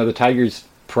think, the Tigers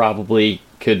probably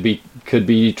could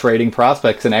be trading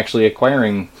prospects and actually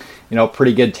acquiring,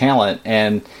 pretty good talent.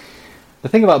 And the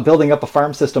thing about building up a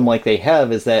farm system like they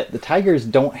have is that the Tigers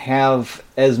don't have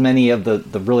as many of the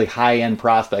really high-end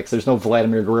prospects. There's no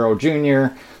Vladimir Guerrero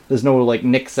Jr., there's no,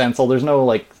 Nick Senzel, there's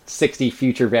no, 60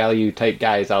 future value type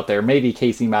guys out there. Maybe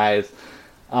Casey Mize.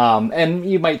 And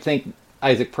you might think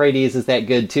Isaac Paredes is that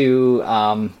good too.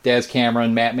 Daz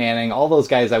Cameron, Matt Manning, all those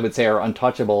guys I would say are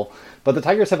untouchable. But the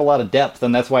Tigers have a lot of depth,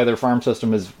 and that's why their farm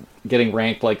system is getting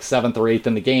ranked 7th or 8th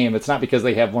in the game. It's not because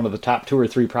they have one of the top 2 or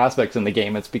 3 prospects in the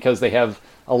game. It's because they have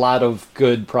a lot of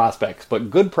good prospects.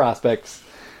 But good prospects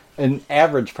and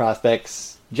average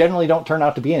prospects generally don't turn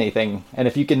out to be anything. And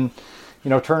if you can,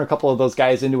 turn a couple of those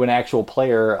guys into an actual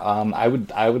player, I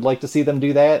would like to see them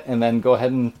do that, and then go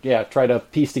ahead and try to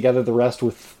piece together the rest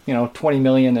with $20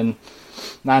 million and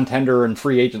non-tender and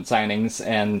free agent signings,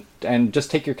 and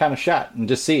just take your kind of shot and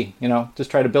just see,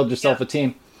 just try to build yourself a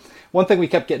team. One thing we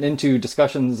kept getting into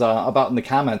discussions about in the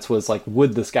comments was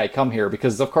would this guy come here?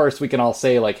 Because of course we can all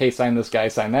say hey, sign this guy,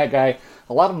 sign that guy.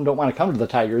 A lot of them don't want to come to the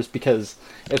Tigers because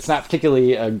it's not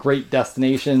particularly a great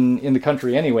destination in the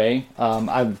country anyway.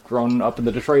 I've grown up in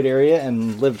the Detroit area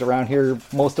and lived around here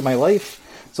most of my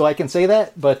life, so I can say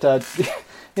that. But I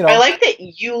like that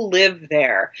you live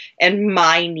there, and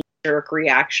my knee-jerk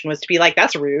reaction was to be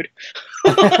that's rude.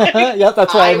 Yep,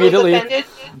 that's why I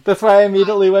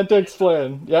immediately went to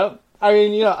explain. Yep. I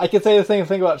mean, I could say the same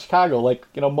thing about Chicago.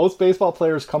 Most baseball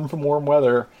players come from warm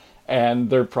weather, and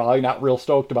they're probably not real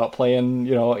stoked about playing,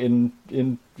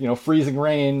 in freezing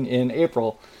rain in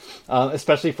April,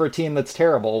 especially for a team that's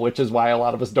terrible, which is why a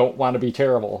lot of us don't want to be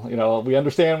terrible. We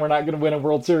understand we're not going to win a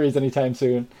World Series anytime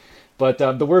soon, but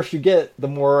the worse you get, the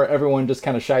more everyone just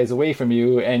kind of shies away from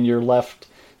you, and you're left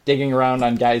digging around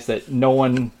on guys that no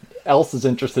one else is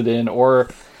interested in, or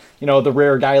the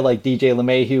rare guy like DJ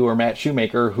LeMahieu or Matt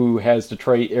Shoemaker who has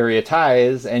Detroit area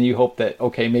ties, and you hope that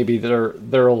maybe they're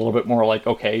a little bit more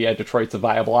Detroit's a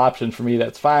viable option for me.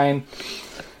 That's fine.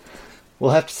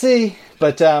 We'll have to see,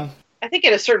 but I think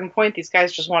at a certain point these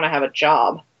guys just want to have a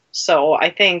job. So I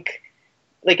think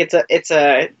it's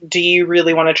a do you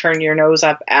really want to turn your nose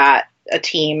up at a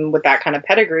team with that kind of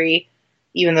pedigree,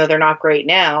 even though they're not great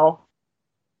now,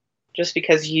 just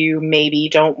because you maybe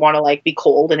don't want to be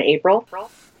cold in April?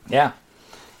 Yeah.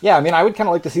 I mean, I would kind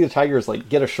of like to see the Tigers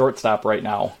get a shortstop right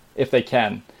now if they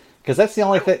can, because that's the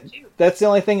only thing. That's the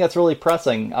only thing that's really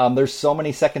pressing. There's so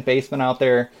many second basemen out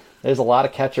there. There's a lot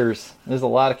of catchers. There's a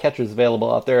lot of catchers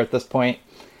available out there at this point,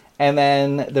 and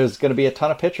then there's going to be a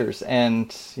ton of pitchers.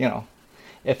 And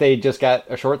if they just got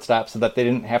a shortstop so that they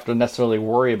didn't have to necessarily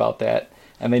worry about that,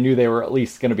 and they knew they were at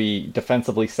least going to be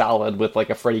defensively solid with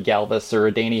a Freddie Galvis or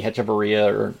a Danny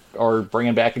Hechavarria or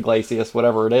bringing back Iglesias,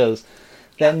 whatever it is,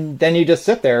 then you just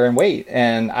sit there and wait.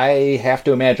 And I have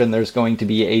to imagine there's going to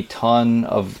be a ton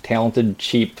of talented,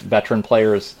 cheap veteran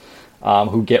players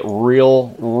who get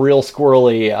real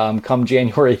squirrely come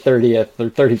January 30th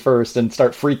or 31st and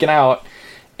start freaking out.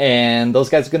 And those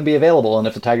guys are going to be available. And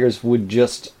if the Tigers would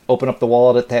just open up the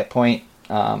wallet at that point,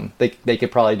 they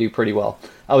could probably do pretty well.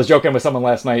 I was joking with someone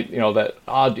last night,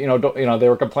 that they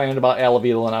were complaining about Al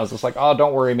Avila, and I was just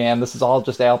don't worry, man, this is all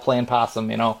just Al playing possum.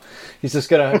 He's just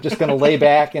gonna lay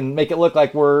back and make it look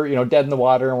like we're dead in the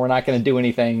water and we're not gonna do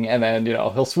anything, and then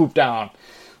he'll swoop down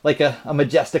like a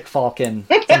majestic falcon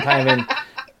sometime in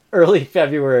early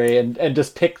February and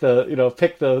just pick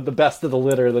the best of the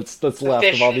litter that's left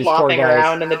of all these poor guys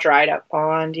around in the dried up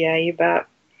pond. Yeah, you bet.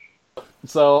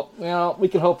 So, we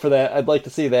can hope for that. I'd like to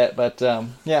see that, but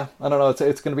yeah, I don't know.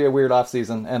 It's going to be a weird off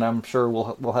season, and I'm sure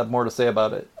we'll have more to say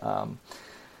about it.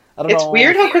 I don't It's know.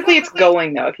 weird how quickly it's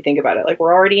going, though, if you think about it. Like,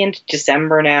 we're already into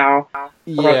December now.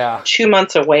 We're Yeah. about 2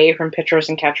 months away from pitchers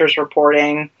and catchers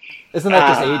reporting. Isn't that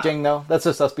just aging, though? That's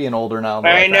just us being older now.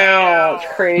 I know.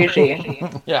 It's crazy.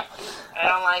 Yeah. I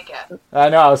don't like it. I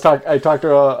know. I talked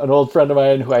to an old friend of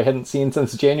mine who I hadn't seen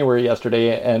since January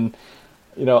yesterday, and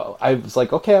I was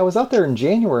like, okay, I was out there in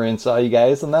January and saw you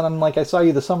guys, and then I'm like, I saw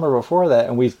you the summer before that,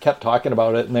 and we kept talking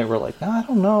about it, and they were like, no, I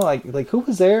don't know, like who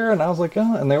was there? And I was like,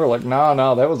 oh, and they were like,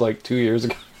 no, that was like 2 years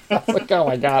ago. I was like, oh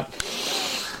my god.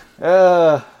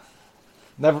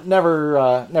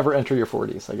 Never enter your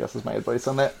 40s, I guess is my advice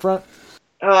on that front.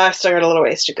 Oh, I've still got a little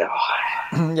ways to go.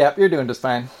 Yep, you're doing just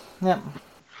fine. Yep.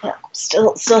 Yeah,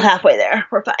 still halfway there.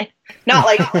 We're fine. Not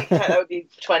like that would be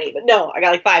 20, but no, I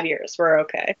got like 5 years. We're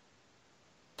okay.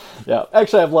 Yeah,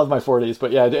 actually, I've loved my 40s,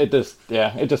 but yeah, it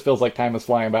just feels like time is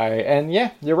flying by. And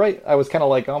yeah, you're right. I was kind of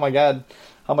like, oh my god,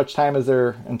 how much time is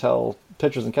there until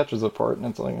pitchers and catchers report? And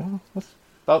it's like, that's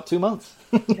about 2 months.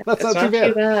 That's not too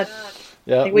bad.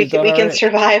 Yeah, we can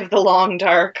survive the long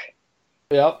dark.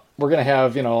 Yep, we're gonna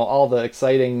have all the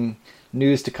exciting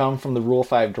news to come from the Rule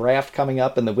 5 draft coming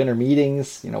up and the winter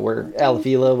meetings. Where Al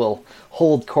Avila will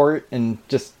hold court and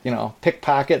just pick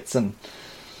pockets and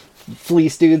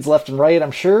fleece dudes left and right,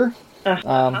 I'm sure.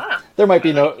 There might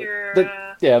be your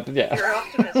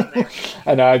optimism there.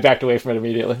 I know, I backed away from it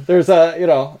immediately. There's I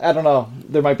don't know,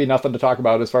 there might be nothing to talk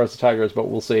about as far as the Tigers, but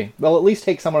we'll see. They'll at least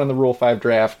take someone in the Rule 5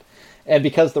 draft, and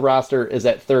because the roster is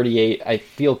at 38, I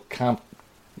feel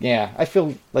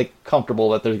like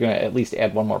comfortable that they're going to at least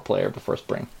add one more player before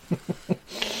spring.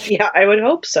 Yeah, I would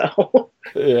hope so.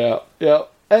 Yeah.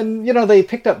 And, they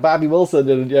picked up Bobby Wilson,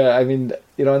 and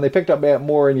and they picked up Matt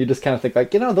Moore, and you just kind of think,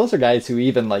 like, those are guys who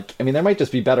even, like, there might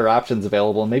just be better options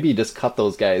available, and maybe you just cut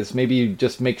those guys. Maybe you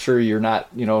just make sure you're not,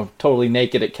 totally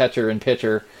naked at catcher and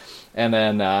pitcher, and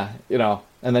then,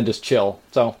 and then just chill.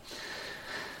 So,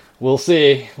 we'll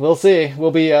see.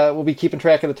 We'll be keeping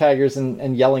track of the Tigers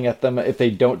and yelling at them if they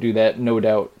don't do that, no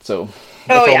doubt. So,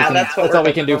 that's all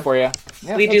we can do for you.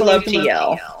 Yeah, we do love to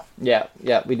yell. Yeah,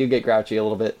 we do get grouchy a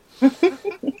little bit.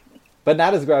 But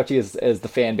not as grouchy as the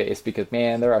fan base, because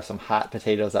man, there are some hot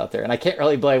potatoes out there, and I can't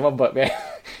really blame them. But man,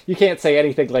 you can't say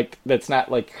anything like that's not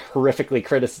like horrifically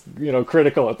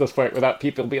critical at this point without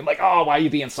people being like, "Oh, why are you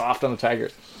being soft on the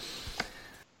Tigers?"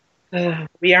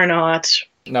 We are not.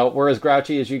 No, we're as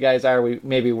grouchy as you guys are.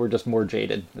 Maybe we're just more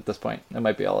jaded at this point. That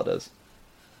might be all it is.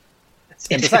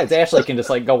 And besides, Ashley can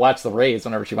just like go watch the Rays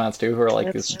whenever she wants to. Who are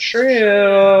like That's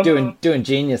true. doing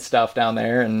genius stuff down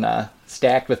there and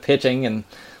stacked with pitching and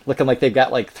looking like they've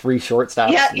got like 3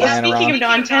 shortstops. Yeah. Speaking of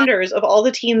non-tenders, of all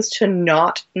the teams to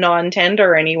not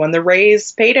non-tender anyone, the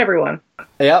Rays paid everyone.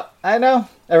 Yep, I know.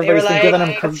 Everybody's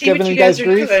been giving you guys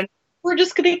grief. We're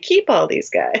just going to keep all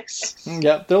these guys.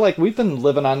 Yep, they're like, we've been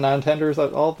living on non-tenders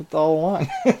all along.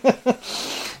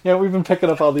 We've been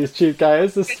picking up all these cheap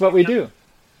guys. This is what we do.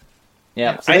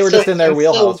 Yeah, so they were just in their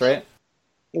wheelhouse, right?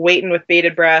 Waiting with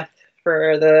bated breath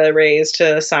for the Rays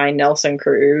to sign Nelson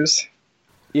Cruz.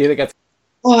 You think that's...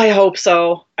 Oh, I hope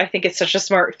so. I think it's such a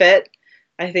smart fit.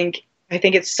 I think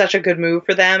it's such a good move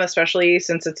for them, especially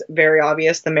since it's very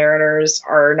obvious the Mariners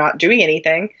are not doing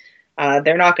anything.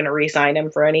 They're not going to re-sign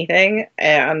him for anything,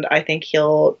 and I think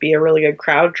he'll be a really good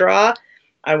crowd draw.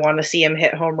 I want to see him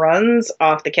hit home runs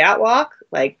off the catwalk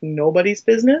like nobody's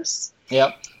business.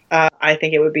 Yep. I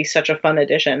think it would be such a fun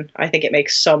addition. I think it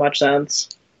makes so much sense.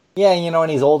 Yeah, and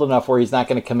he's old enough where he's not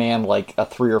going to command like a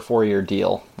 3 or 4 year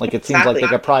deal. Like it seems like they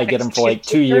could probably get him for like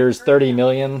 2 years, $30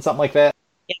 million, something like that.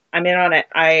 Yeah, I'm in on it.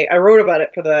 I wrote about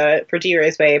it for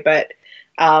D-Rays Bay, but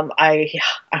I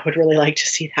would really like to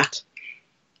see that.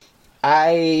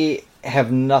 I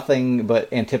have nothing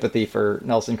but antipathy for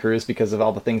Nelson Cruz because of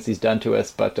all the things he's done to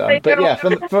us. But yeah,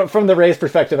 from the Rays'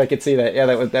 perspective, I could see that. Yeah,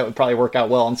 that would probably work out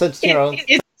well. And since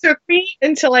it took me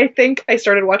until I think I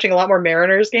started watching a lot more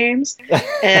Mariners games,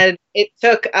 and it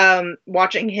took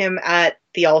watching him at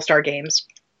the All-Star games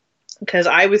because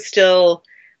I was still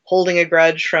holding a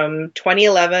grudge from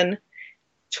 2011,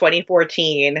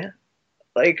 2014,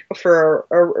 like for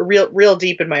a real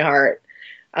deep in my heart.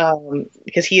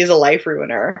 Because he is a life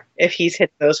ruiner if he's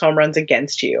hitting those home runs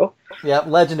against you. Yeah,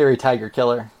 legendary Tiger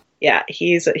killer. Yeah,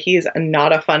 he's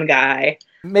not a fun guy.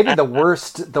 Maybe the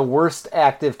worst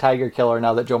active Tiger killer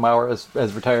now that Joe Mauer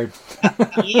has retired.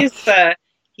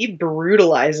 He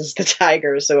brutalizes the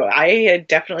Tigers, so I had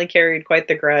definitely carried quite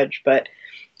the grudge, but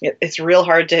it's real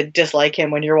hard to dislike him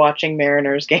when you're watching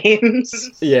Mariners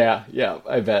games. Yeah,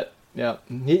 I bet. Yeah,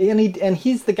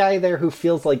 he's the guy there who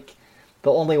feels like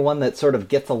the only one that sort of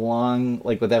gets along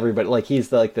like with everybody. Like he's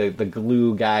the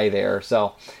glue guy there.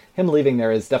 So him leaving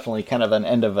there is definitely kind of an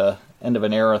end of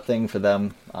an era thing for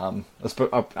them. On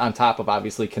top of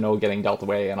obviously Cano getting dealt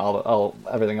away and all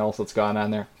everything else that's gone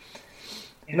on there.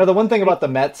 You know, the one thing about the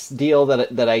Mets deal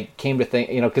that I came to think,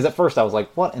 because at first I was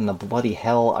like, what in the bloody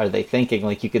hell are they thinking?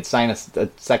 Like, you could sign a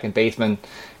second baseman,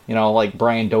 like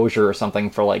Brian Dozier or something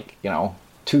for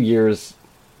 2 years,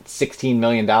 $16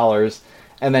 million,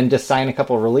 and then just sign a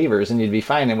couple of relievers and you'd be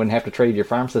fine and wouldn't have to trade your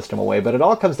farm system away. But it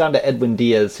all comes down to Edwin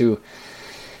Diaz, who,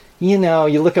 you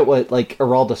look at what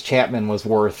Aroldis Chapman was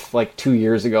worth 2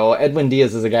 years ago. Edwin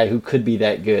Diaz is a guy who could be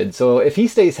that good. So if he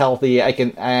stays healthy,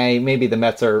 maybe the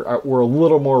Mets were a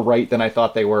little more right than I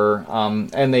thought they were.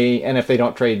 And if they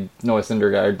don't trade Noah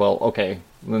Syndergaard, well, okay,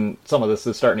 then some of this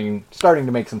is starting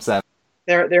to make some sense.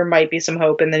 There might be some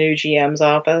hope in the new GM's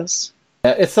office.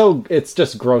 It's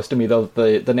just gross to me though.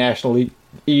 The National League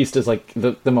East is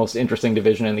the most interesting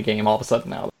division in the game all of a sudden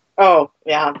now. Oh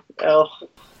yeah. Oh.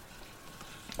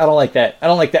 I don't like that. I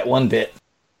don't like that one bit.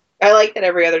 I like that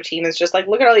every other team is just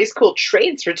look at all these cool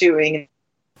trades we're doing.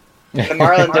 The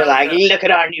Marlins are look at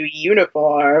our new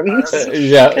uniforms.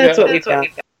 That's what we've got.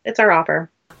 It's our offer.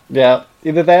 Yeah,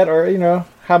 either that or,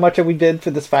 how much we did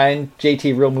for this fine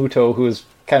JT Realmuto, who is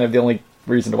kind of the only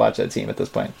reason to watch that team at this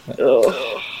point.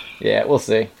 Yeah, we'll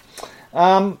see.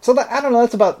 I don't know,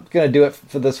 that's about going to do it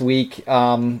for this week.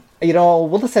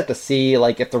 We'll just have to see,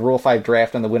 if the Rule 5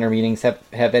 draft and the winter meetings have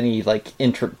any,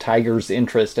 Tigers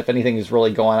interest, if anything is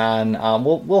really going on.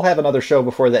 We'll have another show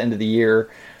before the end of the year.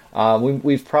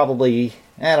 We've probably,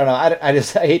 I don't know, I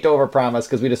hate to overpromise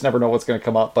because we just never know what's going to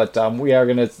come up, but we are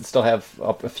going to still have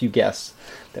a few guests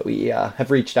that we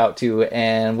have reached out to,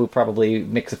 and we'll probably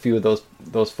mix a few of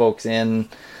those folks in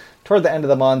toward the end of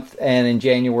the month and in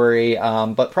January,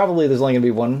 but probably there's only going to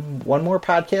be one more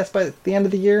podcast by the end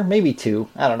of the year, maybe two.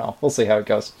 I don't know. We'll see how it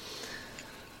goes.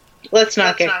 Let's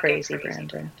not get crazy,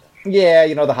 Brandon. Yeah,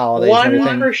 the holidays.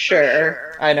 One for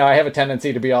sure. I know I have a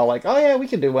tendency to be all like, oh yeah, we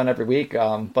can do one every week.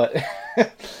 But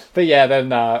yeah, then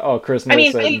Christmas. I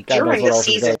mean, during the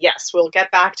season, yes, we'll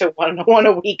get back to one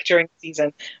a week during the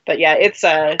season. But yeah,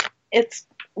 it's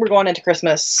we're going into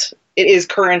Christmas. It is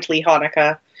currently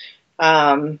Hanukkah.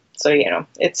 So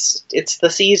it's the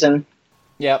season.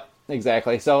 Yep,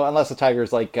 exactly. So unless the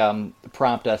Tigers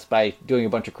prompt us by doing a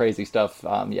bunch of crazy stuff,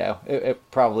 it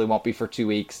probably won't be for 2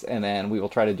 weeks, and then we will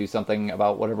try to do something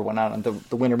about whatever went on at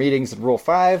the winter meetings in Rule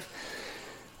 5.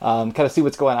 Kind of see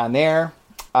what's going on there.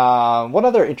 One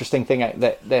other interesting thing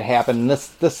that happened, and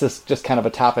this is just kind of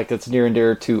a topic that's near and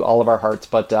dear to all of our hearts,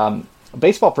 but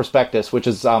Baseball Prospectus, which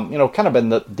is kind of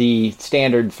been the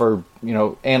standard for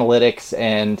analytics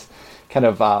and kind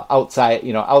of outside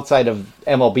of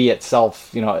MLB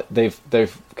itself,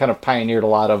 they've kind of pioneered a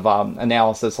lot of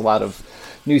analysis, a lot of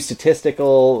new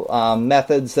statistical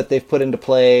methods that they've put into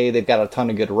play. They've got a ton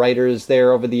of good writers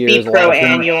there over the years. Pro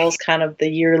Annuals, kind of the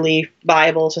yearly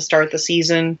Bible to start the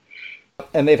season.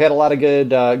 And they've had a lot of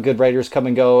good writers come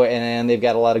and go, and they've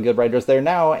got a lot of good writers there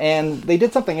now. And they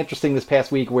did something interesting this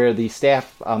past week where the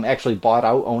staff actually bought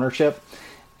out ownership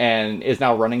and is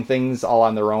now running things all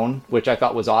on their own, which I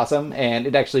thought was awesome. And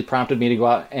it actually prompted me to go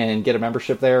out and get a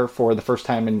membership there for the first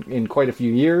time in quite a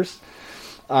few years.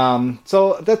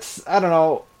 So that's, I don't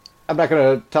know, I'm not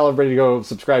going to tell everybody to go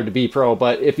subscribe to Be Pro,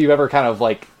 but if you've ever kind of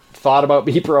thought about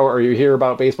Be Pro or you hear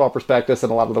about Baseball Prospectus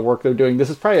and a lot of the work they're doing,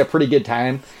 this is probably a pretty good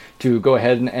time to go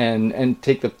ahead and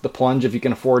take the plunge if you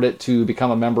can afford it to become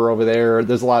a member over there.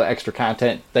 There's a lot of extra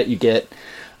content that you get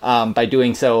by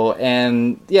doing so.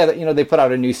 And yeah, they put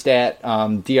out a new stat,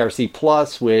 DRC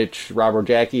Plus, which Robert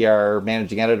Jackie, our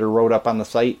managing editor, wrote up on the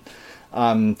site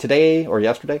today or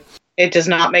yesterday. It does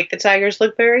not make the Tigers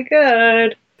look very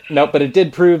good. Nope, but it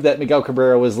did prove that Miguel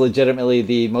Cabrera was legitimately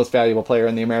the most valuable player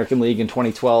in the American League in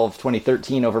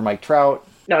 2012-2013 over Mike Trout.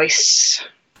 Nice.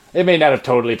 It may not have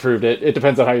totally proved it. It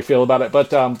depends on how you feel about it,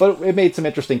 but it made some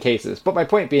interesting cases. But my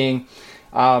point being,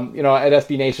 at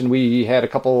SB Nation, we had a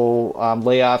couple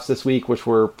layoffs this week, which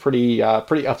were pretty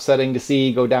upsetting to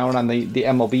see go down on the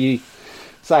MLB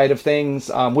side of things,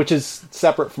 which is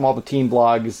separate from all the team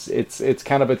blogs. It's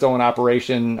kind of its own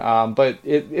operation, but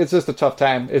it's just a tough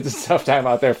time. It's a tough time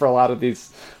out there for a lot of these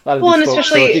folks.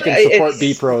 So if you can support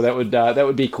B Pro, that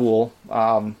would be cool.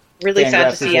 Really sad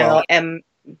to see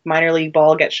minor league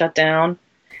ball get shut down.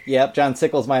 Yep, John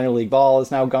Sickles' minor league ball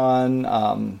is now gone.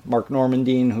 Mark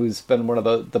Normandine, who's been one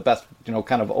of the best,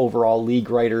 kind of overall league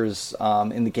writers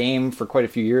in the game for quite a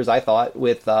few years, I thought,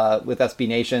 with SB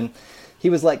Nation. He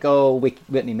was let go.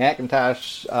 Whitney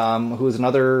McIntosh, who was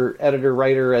another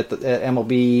editor-writer at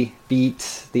MLB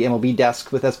Beat, the MLB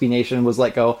desk with SB Nation, was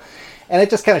let go. And it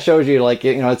just kind of shows you, like,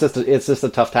 it's just a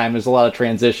tough time. There's a lot of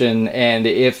transition, and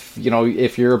if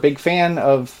you're a big fan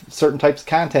of certain types of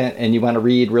content and you want to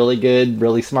read really good,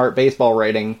 really smart baseball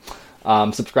writing,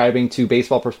 subscribing to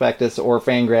Baseball Prospectus or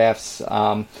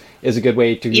Fangraphs is a good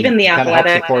way to even the kind of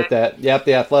Athletic. help support that. Yep,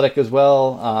 the Athletic as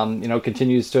well.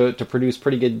 Continues to produce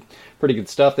pretty good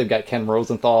stuff. They've got Ken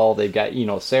Rosenthal. They've got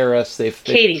Eno Saris.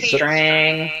 Katie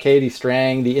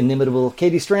Strang, the inimitable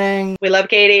Katie Strang. We love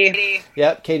Katie.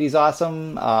 Yep, Katie's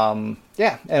awesome. And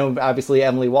obviously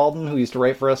Emily Walden, who used to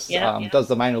write for us, does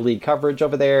the minor league coverage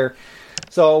over there.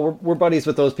 So we're buddies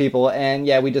with those people, and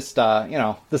we just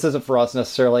this isn't for us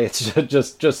necessarily. It's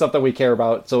just something we care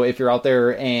about. So if you're out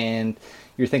there and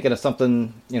you're thinking of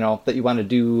something that you want to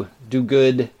do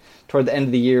good toward the end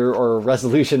of the year, or a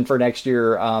resolution for next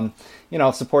year,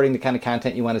 supporting the kind of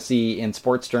content you want to see in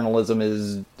sports journalism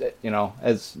is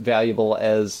as valuable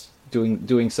as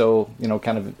doing so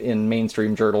kind of in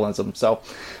mainstream journalism. So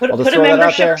put a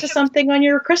membership to something on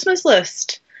your Christmas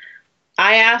list.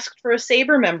 I asked for a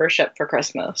Sabre membership for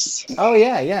Christmas. Oh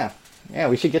yeah,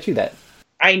 we should get you that.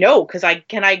 I know, because I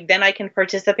can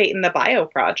participate in the bio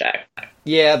project.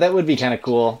 Yeah, that would be kind of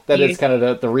cool. That is kind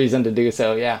of the reason to do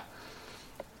so. Yeah.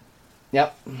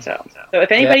 Yep. So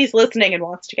if anybody's listening and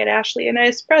wants to get Ashley a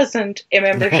nice present, a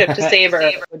membership to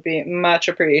Sabre would be much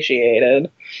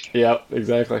appreciated. Yep,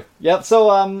 exactly. Yep. So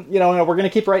we're going to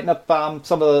keep writing up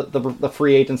some of the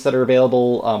free agents that are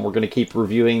available. We're going to keep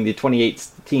reviewing the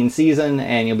 2018 season,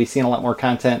 and you'll be seeing a lot more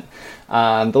content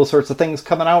on those sorts of things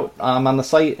coming out on the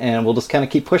site, and we'll just kind of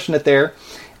keep pushing it there.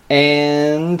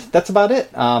 And that's about it.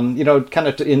 Kind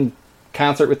of in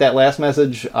concert with that last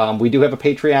message, we do have a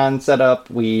Patreon set up.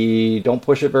 We don't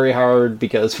push it very hard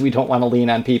because we don't want to lean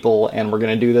on people, and we're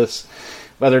going to do this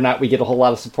whether or not we get a whole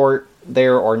lot of support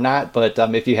there or not. But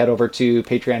if you head over to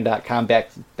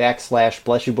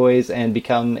patreon.com/blessyouboys and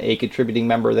become a contributing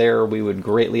member there, we would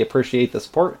greatly appreciate the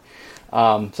support.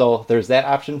 So there's that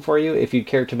option for you if you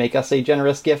care to make us a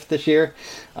generous gift this year.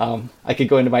 I could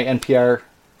go into my NPR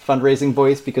fundraising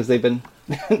voice because they've been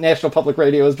National Public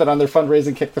Radio has been on their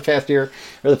fundraising kick the past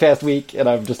week, and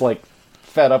I'm just like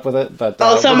fed up with it. But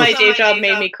also, my day job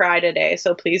made me cry today,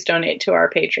 so please donate to our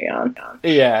Patreon.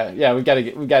 Yeah, we got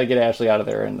to get Ashley out of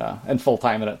there and full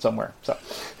time in it somewhere. So.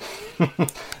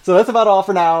 So that's about all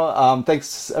for now.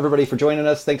 Thanks everybody for joining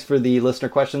us. Thanks for the listener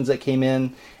questions that came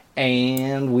in,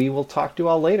 and we will talk to you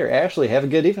all later. Ashley, have a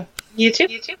good evening. You too.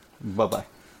 Bye bye.